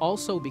 where it's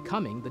also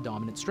becoming the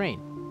dominant strain.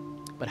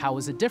 But how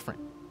is it different?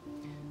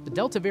 The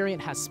Delta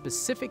variant has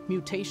specific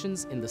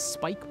mutations in the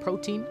spike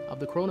protein of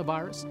the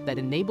coronavirus that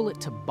enable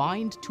it to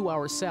bind to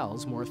our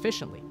cells more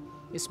efficiently.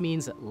 This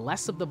means that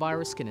less of the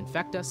virus can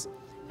infect us,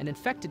 and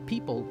infected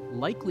people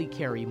likely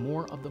carry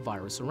more of the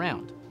virus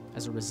around.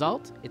 As a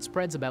result, it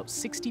spreads about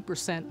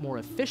 60% more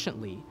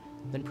efficiently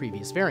than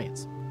previous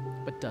variants.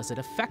 But does it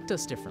affect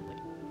us differently?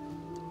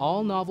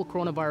 All novel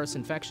coronavirus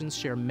infections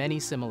share many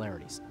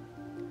similarities.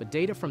 But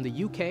data from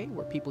the UK,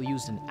 where people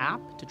used an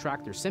app to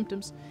track their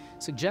symptoms,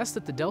 suggests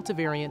that the Delta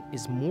variant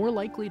is more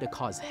likely to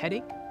cause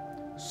headache,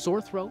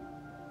 sore throat,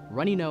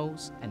 runny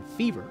nose, and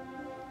fever,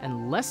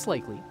 and less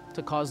likely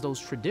to cause those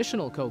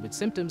traditional COVID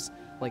symptoms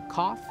like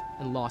cough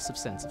and loss of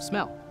sense of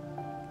smell.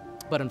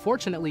 But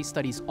unfortunately,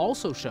 studies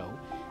also show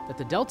that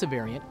the Delta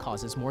variant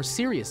causes more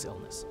serious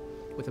illness,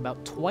 with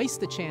about twice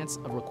the chance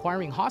of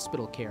requiring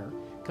hospital care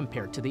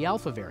compared to the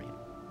Alpha variant.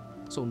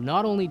 So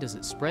not only does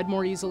it spread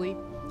more easily,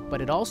 but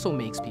it also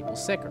makes people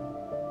sicker.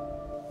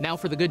 Now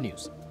for the good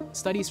news.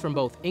 Studies from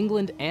both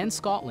England and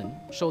Scotland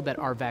showed that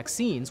our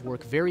vaccines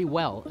work very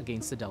well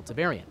against the Delta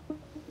variant.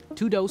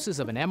 2 doses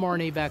of an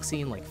mRNA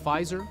vaccine like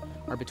Pfizer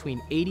are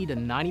between 80 to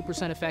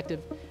 90% effective,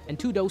 and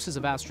 2 doses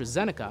of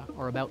AstraZeneca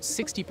are about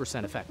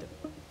 60% effective.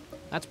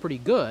 That's pretty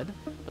good,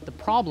 but the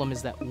problem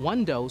is that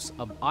 1 dose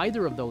of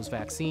either of those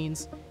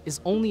vaccines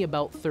is only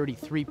about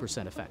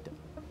 33% effective,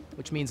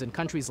 which means in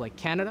countries like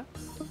Canada,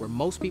 where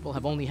most people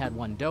have only had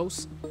 1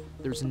 dose,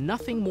 there's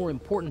nothing more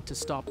important to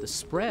stop the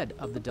spread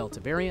of the Delta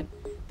variant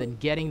than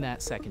getting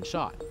that second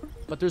shot.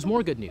 But there's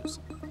more good news.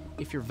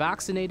 If you're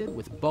vaccinated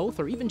with both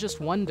or even just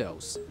 1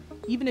 dose,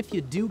 even if you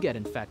do get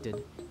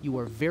infected, you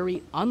are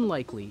very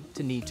unlikely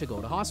to need to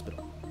go to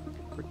hospital.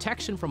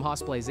 Protection from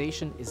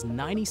hospitalization is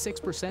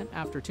 96%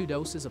 after 2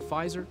 doses of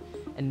Pfizer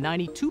and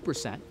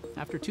 92%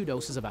 after 2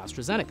 doses of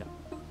AstraZeneca.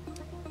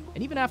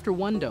 And even after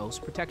 1 dose,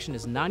 protection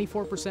is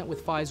 94%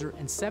 with Pfizer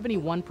and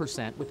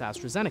 71% with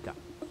AstraZeneca.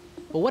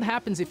 But what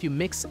happens if you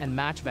mix and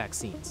match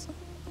vaccines?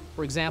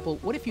 For example,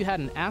 what if you had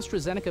an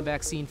AstraZeneca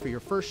vaccine for your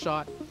first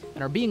shot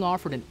and are being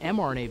offered an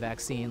mRNA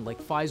vaccine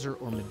like Pfizer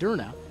or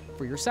Moderna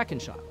for your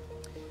second shot?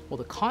 Well,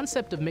 the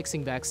concept of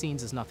mixing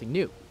vaccines is nothing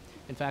new.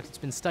 In fact, it's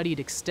been studied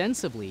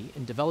extensively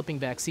in developing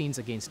vaccines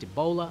against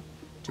Ebola,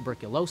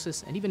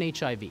 tuberculosis, and even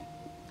HIV.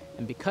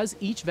 And because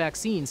each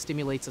vaccine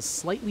stimulates a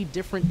slightly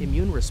different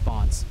immune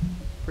response,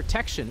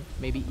 protection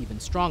may be even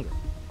stronger.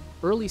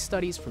 Early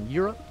studies from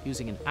Europe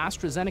using an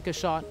AstraZeneca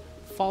shot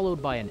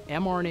followed by an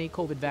mRNA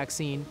COVID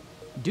vaccine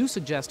do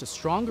suggest a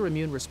stronger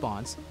immune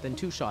response than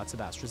 2 shots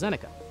of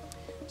AstraZeneca.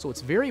 So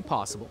it's very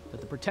possible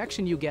that the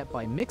protection you get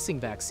by mixing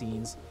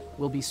vaccines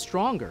will be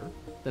stronger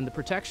than the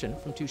protection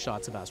from 2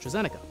 shots of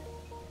AstraZeneca.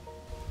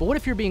 But what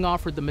if you're being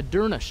offered the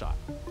Moderna shot?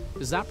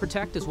 Does that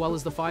protect as well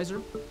as the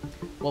Pfizer?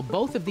 Well,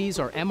 both of these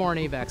are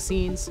mRNA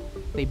vaccines.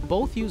 They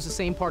both use the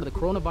same part of the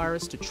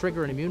coronavirus to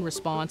trigger an immune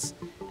response,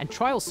 and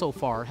trials so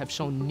far have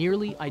shown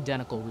nearly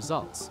identical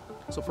results.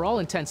 So for all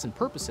intents and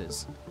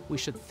purposes, we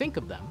should think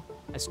of them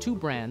as 2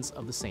 brands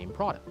of the same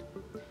product.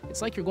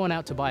 It's like you're going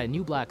out to buy a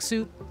new black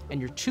suit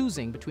and you're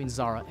choosing between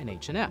Zara and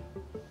H&M.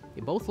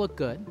 They both look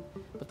good,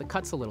 but the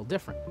cut's a little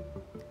different.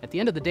 At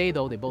the end of the day,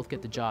 though, they both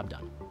get the job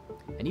done.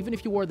 And even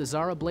if you wore the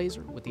Zara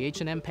blazer with the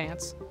H&M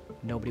pants,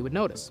 nobody would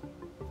notice.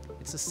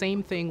 It's the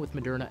same thing with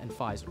Moderna and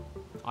Pfizer.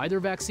 Either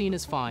vaccine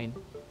is fine,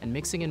 and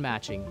mixing and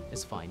matching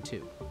is fine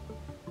too.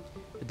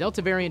 The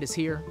Delta variant is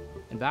here,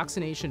 and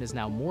vaccination is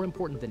now more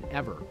important than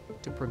ever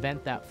to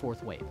prevent that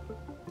 4th wave.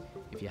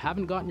 If you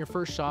haven't gotten your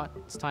first shot,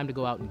 it's time to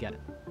go out and get it.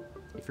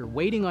 If you're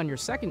waiting on your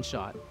second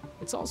shot,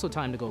 it's also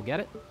time to go get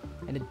it,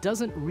 and it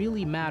doesn't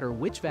really matter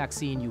which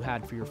vaccine you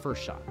had for your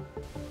first shot.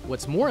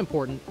 What's more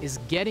important is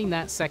getting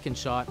that second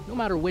shot, no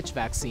matter which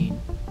vaccine,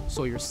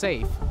 so you're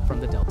safe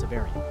from the Delta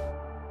variant.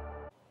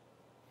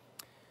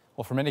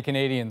 Well, for many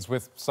Canadians,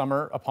 with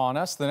summer upon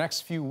us, the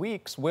next few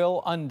weeks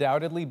will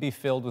undoubtedly be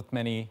filled with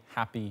many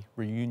happy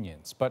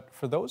reunions. But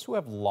for those who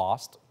have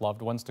lost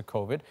loved ones to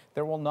COVID,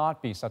 there will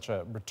not be such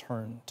a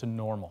return to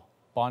normal.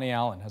 Bonnie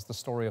Allen has the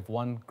story of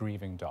one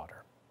grieving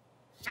daughter.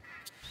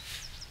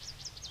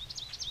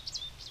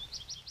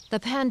 The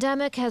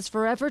pandemic has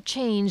forever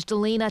changed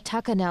Elena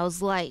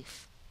Tuckanow's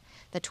life.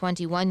 The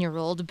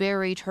 21-year-old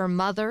buried her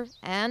mother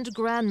and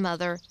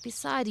grandmother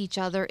beside each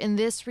other in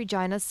this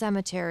Regina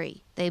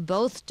cemetery. They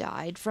both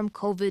died from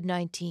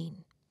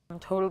COVID-19. I'm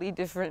totally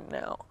different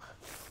now.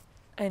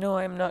 I know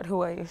I'm not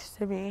who I used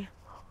to be.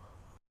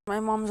 My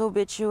mom's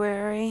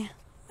obituary,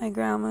 my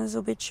grandma's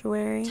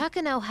obituary.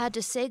 Tuckanow had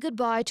to say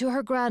goodbye to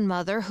her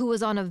grandmother, who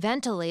was on a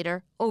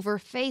ventilator, over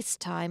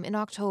FaceTime in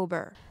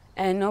October.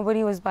 And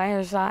nobody was by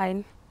her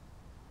side,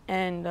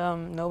 and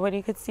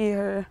nobody could see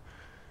her.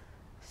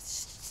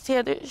 She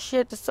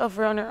had to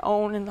suffer on her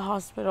own in the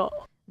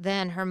hospital.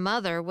 Then her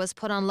mother was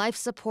put on life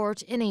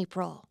support in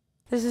April.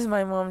 This is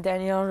my mom,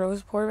 Danielle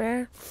Rose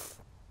Pourbear.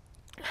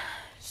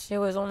 She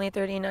was only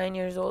 39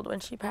 years old when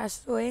she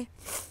passed away.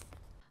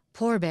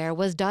 Pourbear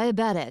was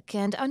diabetic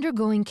and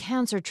undergoing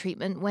cancer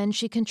treatment when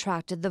she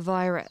contracted the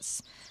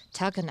virus.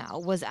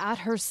 Tuckanow was at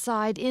her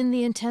side in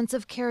the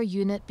intensive care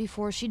unit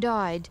before she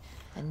died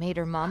and made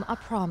her mom a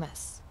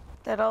promise.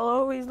 That I'll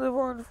always live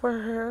on for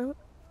her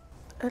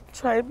and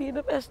try to be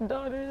the best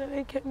daughter that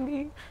I can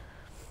be.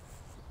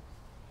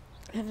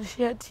 And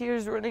she had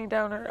tears running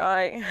down her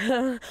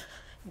eye,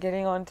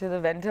 getting onto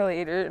the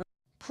ventilator.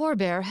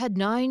 Pourbear had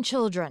 9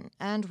 children,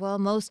 and while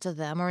most of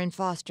them are in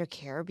foster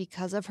care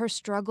because of her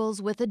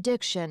struggles with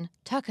addiction,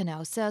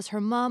 Tuckanow says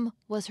her mom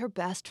was her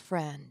best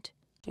friend.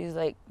 She's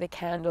like the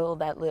candle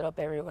that lit up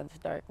everyone's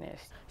darkness.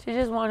 She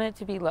just wanted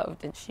to be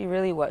loved, and she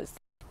really was.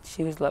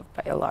 She was loved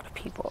by a lot of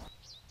people.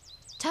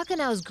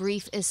 Tuckanow's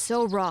grief is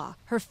so raw,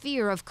 her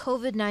fear of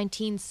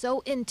COVID-19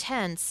 so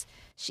intense,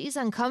 she's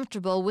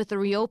uncomfortable with the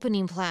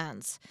reopening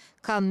plans.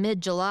 Come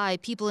mid-July,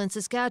 people in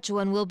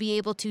Saskatchewan will be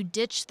able to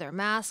ditch their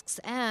masks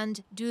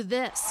and do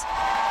this.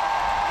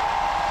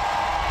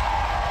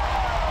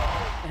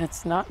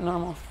 It's not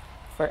normal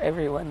for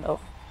everyone, though.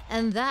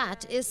 And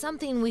that is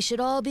something we should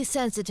all be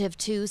sensitive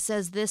to,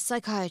 says this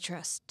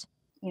psychiatrist.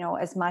 You know,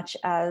 as much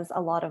as a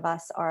lot of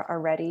us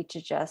are ready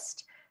to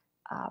just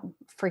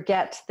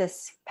forget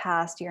this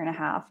past year and a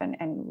half and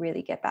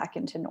really get back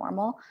into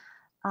normal,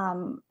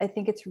 I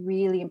think it's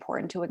really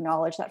important to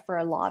acknowledge that for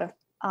a lot of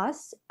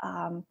us,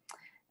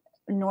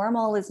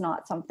 normal is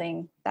not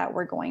something that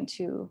we're going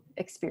to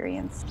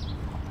experience.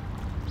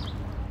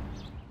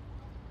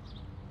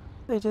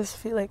 I just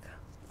feel like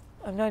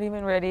I'm not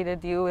even ready to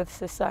deal with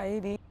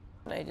society.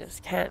 I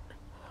just can't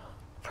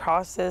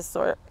process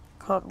or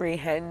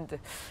comprehend,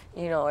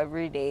 you know,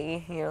 every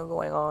day, you know,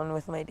 going on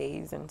with my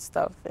days and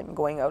stuff and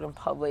going out in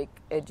public.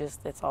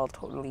 It's all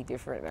totally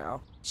different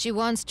now. She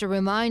wants to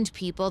remind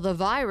people the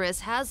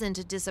virus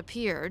hasn't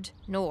disappeared,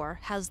 nor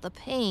has the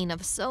pain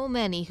of so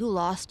many who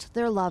lost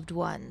their loved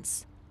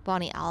ones.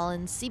 Bonnie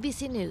Allen,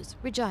 CBC News,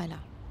 Regina.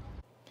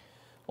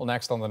 Well,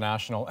 next on The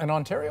National, an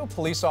Ontario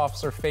police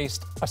officer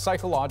faced a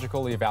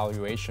psychological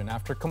evaluation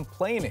after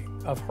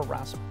complaining of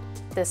harassment.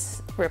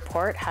 This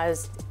report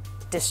has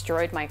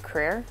destroyed my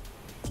career.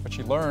 But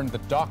she learned the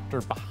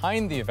doctor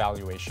behind the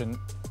evaluation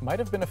might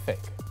have been a fake.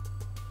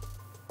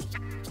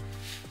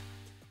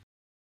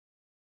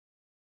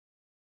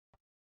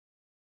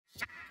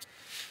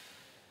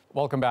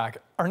 Welcome back.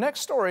 Our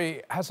next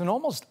story has an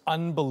almost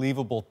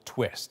unbelievable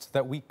twist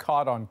that we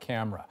caught on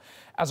camera.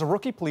 As a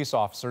rookie police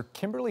officer,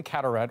 Kimberly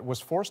Carteret was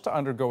forced to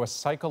undergo a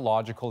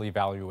psychological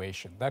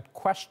evaluation that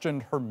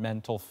questioned her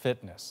mental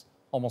fitness.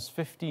 Almost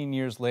 15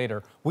 years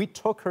later, we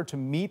took her to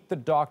meet the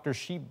doctor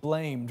she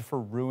blamed for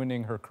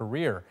ruining her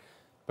career,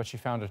 but she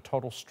found a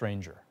total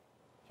stranger.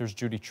 Here's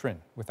Judy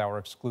Trin with our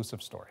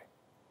exclusive story.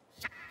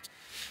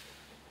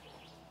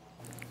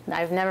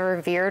 I've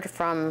never veered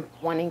from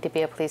wanting to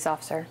be a police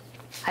officer.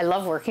 I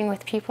love working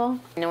with people,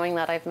 knowing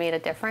that I've made a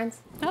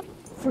difference.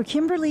 For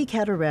Kimberly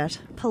Carteret,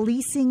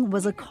 policing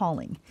was a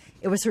calling.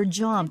 It was her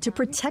job to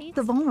protect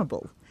the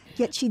vulnerable,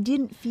 yet she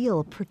didn't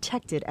feel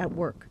protected at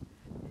work.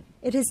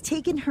 It has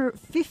taken her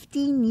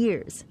 15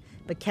 years,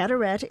 but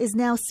Carteret is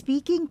now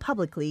speaking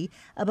publicly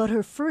about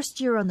her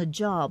first year on the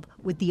job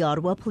with the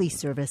Ottawa Police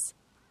Service.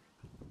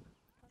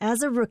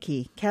 As a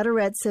rookie,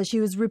 Carteret says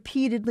she was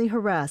repeatedly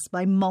harassed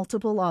by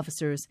multiple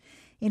officers.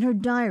 In her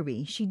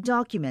diary, she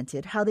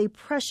documented how they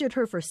pressured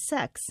her for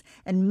sex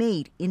and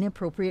made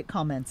inappropriate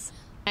comments.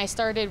 I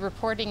started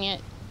reporting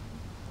it.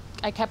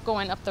 I kept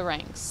going up the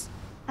ranks.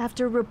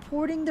 After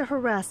reporting the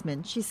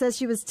harassment, she says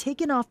she was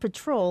taken off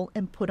patrol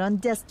and put on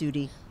desk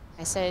duty.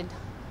 I said,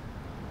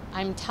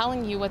 I'm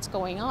telling you what's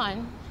going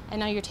on, and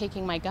now you're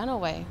taking my gun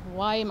away.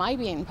 Why am I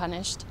being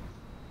punished?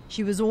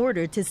 She was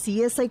ordered to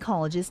see a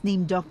psychologist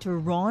named Dr.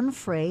 Ron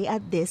Frey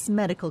at this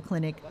medical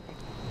clinic.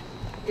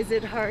 Is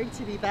it hard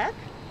to be back?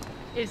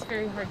 It's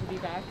very hard to be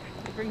back.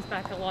 It brings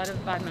back a lot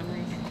of bad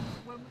memories.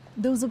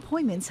 Those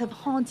appointments have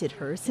haunted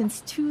her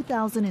since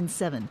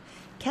 2007.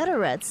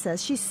 Carteret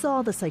says she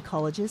saw the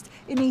psychologist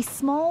in a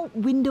small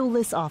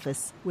windowless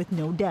office with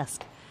no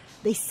desk.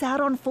 They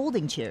sat on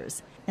folding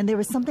chairs, and there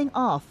was something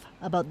off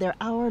about their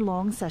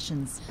hour-long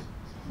sessions.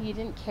 He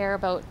didn't care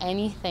about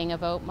anything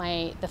about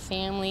the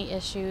family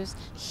issues.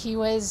 He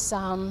was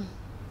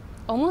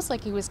almost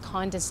like he was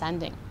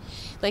condescending.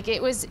 Like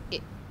there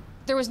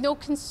was no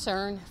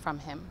concern from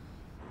him.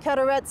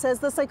 Carteret says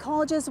the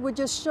psychologist would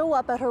just show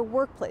up at her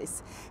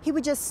workplace. He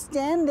would just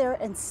stand there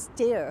and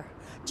stare.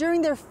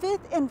 During their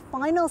 5th and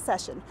final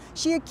session,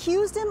 she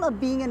accused him of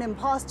being an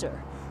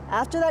imposter.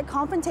 After that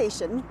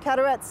confrontation,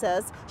 Carteret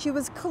says she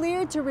was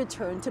cleared to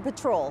return to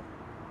patrol.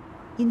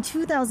 In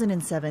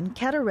 2007,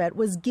 Carteret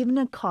was given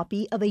a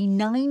copy of a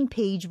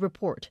 9-page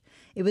report.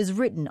 It was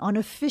written on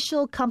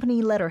official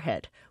company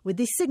letterhead with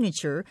the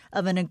signature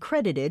of an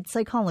accredited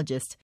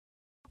psychologist.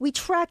 We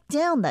tracked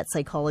down that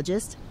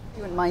psychologist.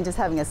 You wouldn't mind just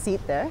having a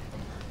seat there?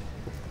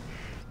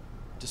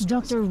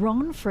 Dr.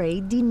 Ron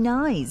Frey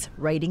denies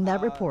writing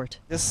that report.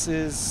 This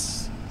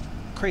is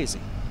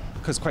crazy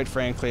because, quite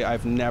frankly,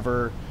 I've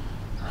never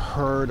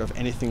heard of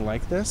anything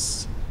like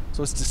this.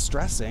 So it's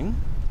distressing.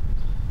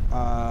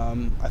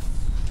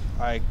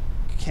 I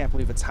can't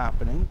believe it's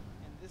happening.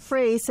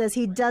 Frey says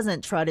he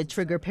doesn't try to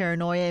trigger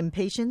paranoia in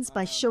patients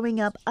by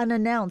showing up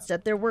unannounced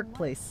at their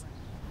workplace.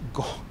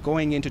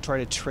 Going in to try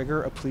to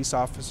trigger a police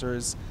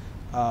officer's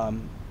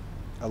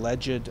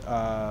alleged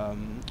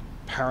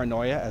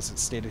paranoia, as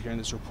it's stated here in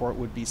this report,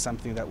 would be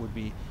something that would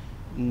be,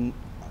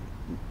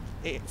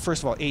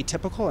 first of all,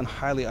 atypical and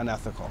highly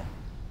unethical.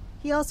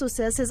 He also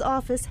says his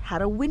office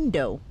had a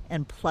window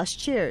and plush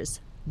chairs,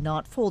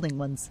 not folding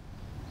ones.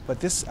 But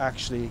this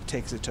actually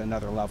takes it to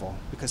another level,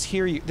 because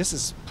here this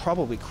is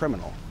probably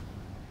criminal.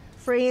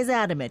 Frey is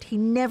adamant he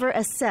never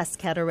assessed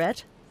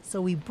Carteret, so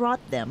we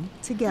brought them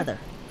together.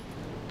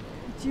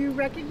 Do you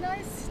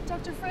recognize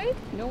Dr. Frey?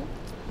 No.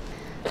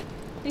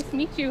 Nice to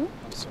meet you.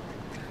 I'm sorry.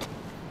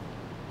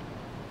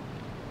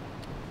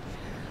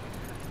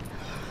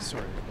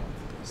 Sorry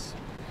about this.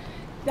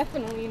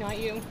 Definitely not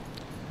you.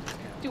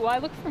 Do I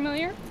look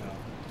familiar? No.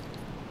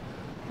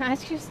 Can I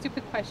ask you a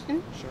stupid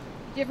question? Sure.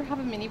 Do you ever have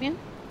a minivan?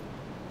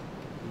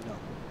 No.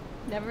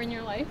 Never in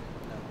your life?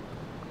 No.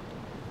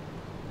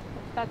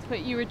 That's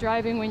what you were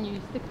driving when you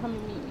used to come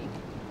and meet me.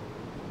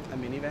 A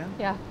minivan?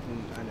 Yeah.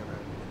 I never had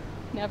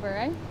a minivan. Never,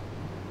 eh?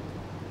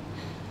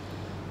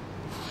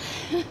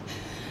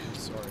 I'm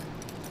sorry.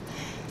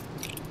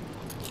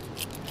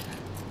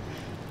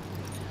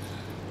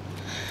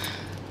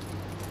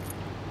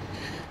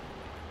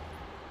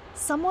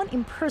 Someone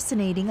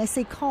impersonating a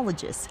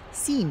psychologist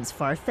seems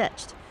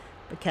far-fetched,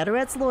 but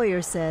Carteret's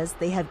lawyer says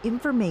they have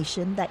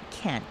information that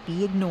can't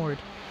be ignored.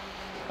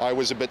 I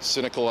was a bit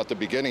cynical at the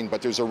beginning,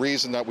 but there's a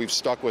reason that we've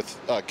stuck with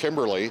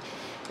Kimberly,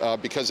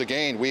 because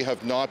again, we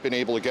have not been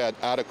able to get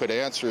adequate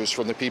answers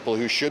from the people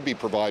who should be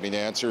providing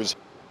answers.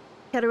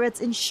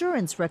 Carteret's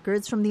insurance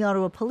records from the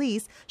Ottawa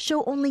Police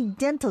show only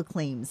dental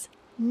claims,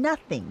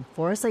 nothing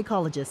for a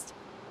psychologist.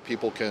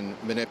 People can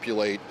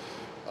manipulate.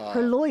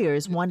 Her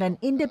lawyers want an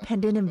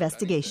independent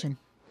investigation.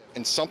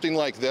 In something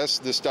like this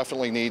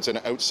definitely needs an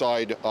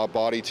outside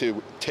body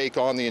to take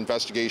on the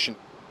investigation.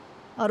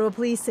 Ottawa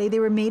police say they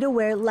were made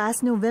aware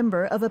last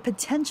November of a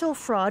potential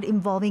fraud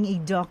involving a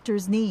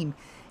doctor's name.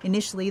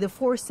 Initially, the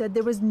force said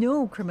there was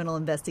no criminal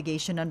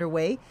investigation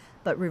underway,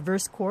 but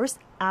reversed course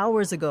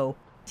hours ago,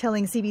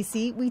 telling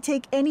CBC, "We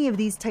take any of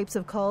these types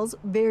of calls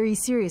very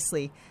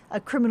seriously. A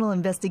criminal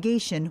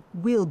investigation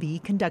will be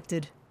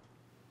conducted."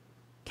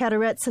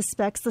 Carteret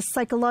suspects the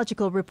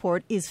psychological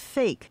report is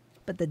fake,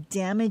 but the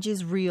damage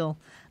is real.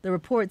 The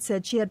report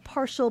said she had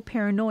partial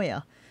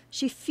paranoia.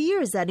 She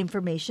fears that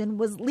information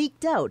was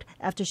leaked out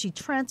after she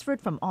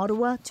transferred from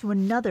Ottawa to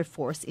another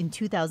force in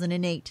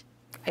 2008.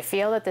 I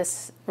feel that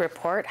this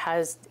report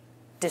has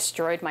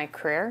destroyed my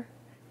career.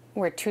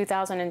 We're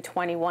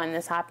 2021,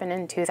 this happened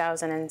in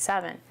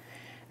 2007.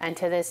 And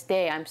to this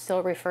day, I'm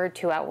still referred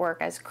to at work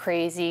as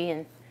crazy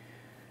and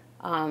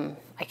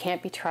I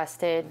can't be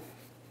trusted.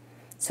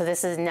 So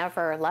this has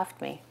never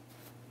left me.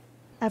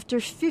 After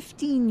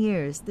 15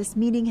 years, this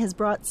meeting has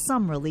brought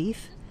some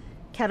relief.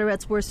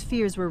 Carteret's worst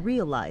fears were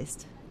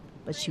realized,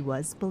 but she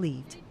was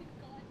believed.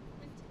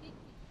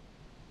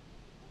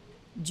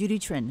 Judy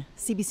Trin,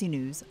 CBC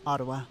News,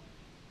 Ottawa.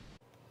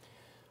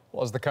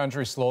 Well, as the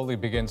country slowly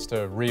begins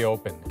to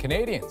reopen,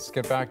 Canadians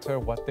get back to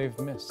what they've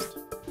missed.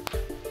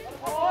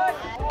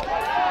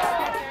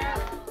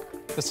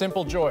 The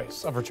simple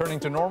joys of returning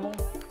to normal,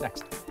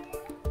 next.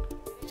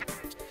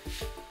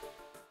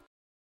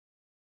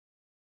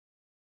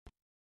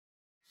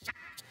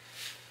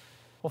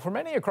 Well, for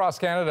many across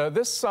Canada,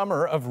 this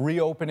summer of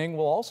reopening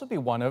will also be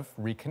one of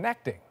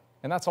reconnecting.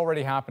 And that's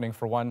already happening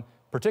for one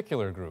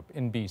particular group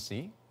in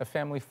BC, a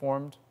family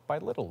formed by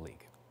Little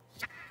League.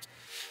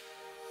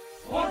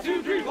 1,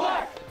 2, 3,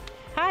 black!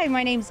 Hi,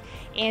 my name's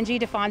Angie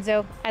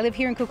DeFonso. I live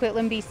here in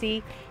Coquitlam,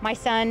 BC. My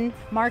son,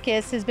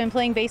 Marcus, has been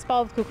playing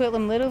baseball with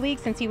Coquitlam Little League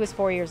since he was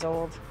 4 years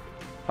old.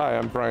 Hi,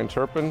 I'm Brian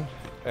Turpin,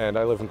 and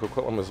I live in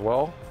Coquitlam as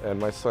well. And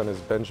my son is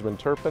Benjamin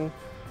Turpin,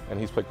 and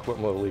he's played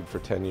Coquitlam Little League for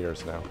 10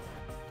 years now.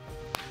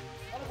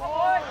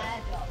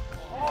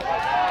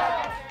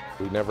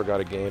 We never got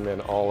a game in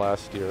all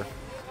last year.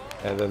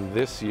 And then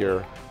this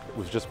year, it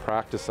was just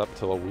practice up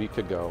till a week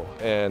ago.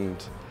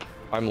 And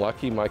I'm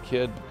lucky, my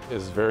kid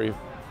is very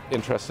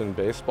interested in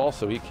baseball,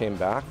 so he came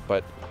back.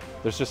 But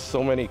there's just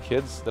so many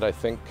kids that I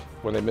think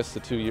when they miss the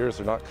 2 years,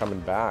 they're not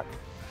coming back.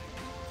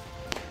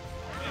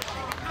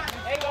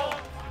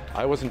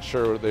 I wasn't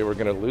sure they were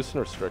going to loosen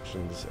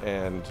restrictions,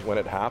 and when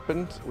it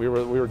happened, we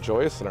were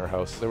joyous in our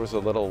house. There was a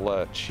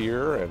little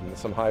cheer and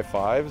some high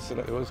fives,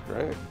 and it was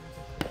great.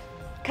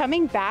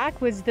 Coming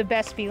back was the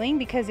best feeling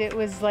because it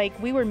was like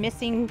we were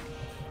missing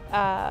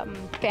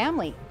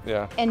family.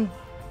 Yeah. And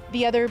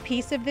the other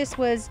piece of this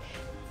was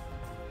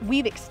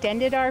we've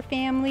extended our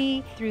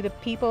family through the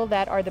people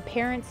that are the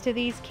parents to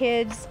these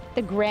kids,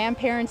 the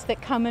grandparents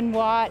that come and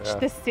watch,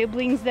 the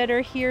siblings that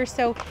are here.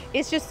 So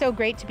it's just so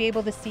great to be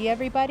able to see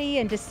everybody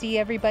and to see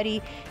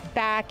everybody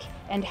back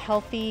and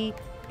healthy.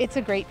 It's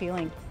a great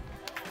feeling.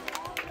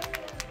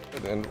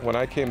 And when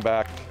I came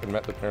back and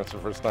met the parents for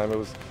the first time, it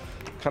was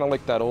kind of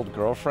like that old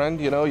girlfriend,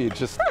 you know, you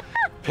just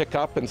pick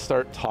up and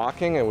start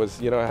talking. It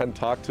was, you know, I hadn't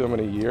talked to him in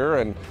a year,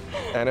 and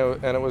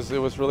it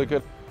was really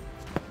good.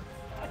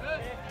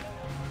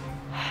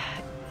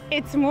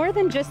 It's more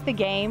than just the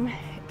game.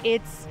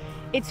 It's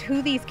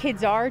who these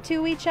kids are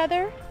to each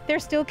other. They're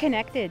still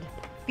connected.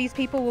 These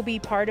people will be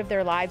part of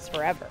their lives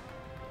forever.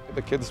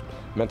 The kids'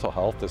 mental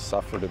health has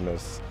suffered in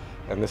this,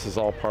 and this is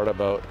all part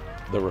about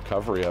the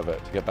recovery of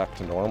it to get back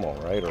to normal,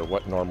 right? Or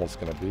what normal's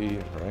going to be,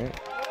 right?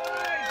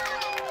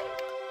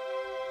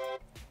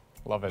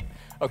 Love it.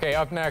 Okay,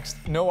 up next,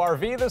 no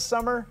RV this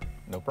summer?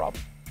 No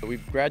problem. We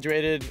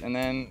graduated and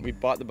then we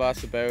bought the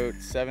bus about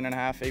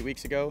 7.5, 8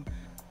 weeks ago.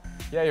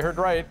 Yeah, you heard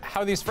right.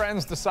 How these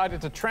friends decided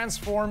to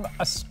transform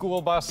a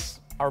school bus.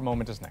 Our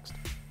moment is next.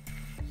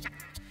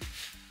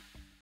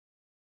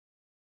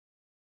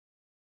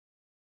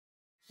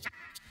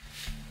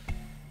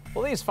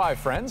 Well, these 5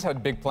 friends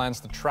had big plans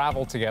to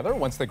travel together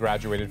once they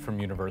graduated from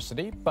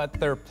university, but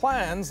their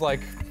plans,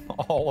 like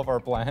all of our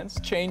plans,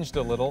 changed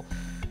a little,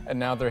 and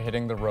now they're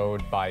hitting the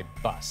road by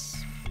bus.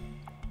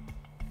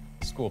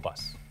 School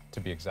bus,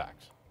 to be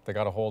exact. They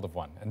got a hold of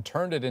one and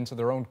turned it into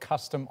their own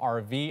custom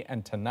RV,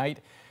 and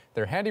tonight,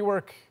 their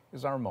handiwork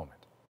is our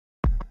moment.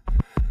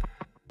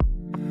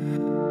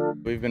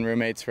 We've been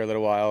roommates for a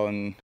little while,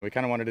 and we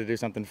kind of wanted to do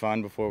something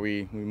fun before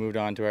we moved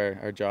on to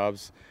our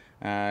jobs.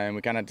 And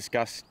we kind of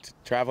discussed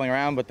traveling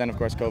around, but then of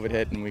course COVID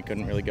hit and we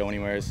couldn't really go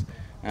anywhere.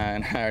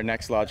 And our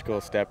next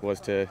logical step was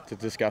to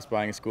discuss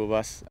buying a school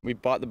bus. We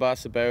bought the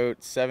bus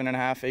about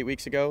 7.5, 8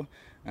 weeks ago,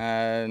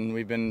 and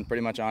we've been pretty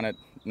much on it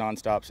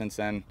nonstop since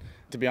then.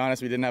 To be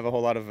honest, we didn't have a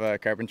whole lot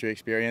of carpentry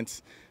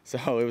experience,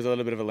 so it was a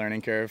little bit of a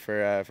learning curve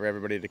for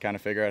everybody to kind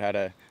of figure out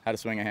how to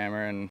swing a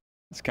hammer. And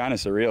it's kind of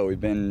surreal. We've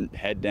been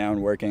head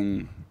down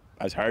working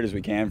as hard as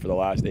we can for the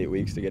last 8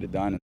 weeks to get it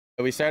done.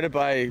 We started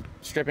by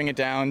stripping it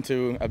down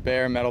to a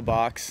bare metal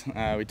box.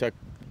 We took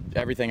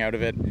everything out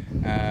of it,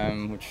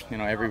 which, you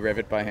know, every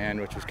rivet by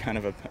hand, which was kind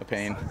of a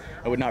pain.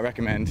 I would not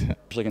recommend.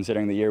 Especially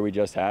considering the year we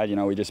just had, you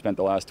know, we just spent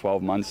the last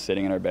 12 months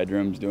sitting in our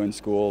bedrooms doing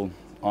school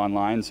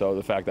online, so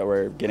the fact that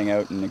we're getting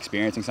out and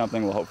experiencing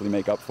something will hopefully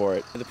make up for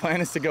it. The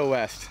plan is to go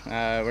west.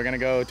 We're going to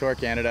go tour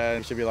Canada.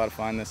 It should be a lot of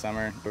fun this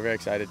summer. We're very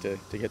excited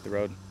to hit the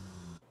road.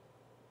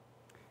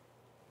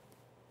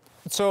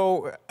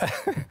 So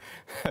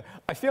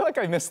I feel like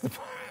I missed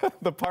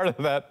the part of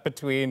that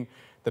between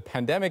the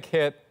pandemic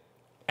hit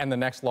and the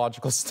next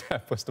logical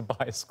step was to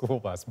buy a school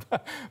bus.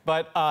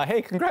 But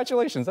hey,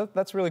 congratulations.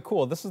 That's really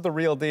cool. This is the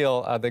real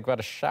deal. They've got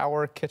a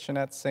shower,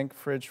 kitchenette, sink,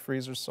 fridge,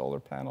 freezer,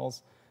 solar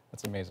panels.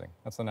 That's amazing.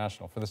 That's the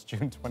National for this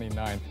June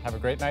 29th. Have a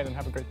great night and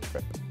have a great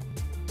trip.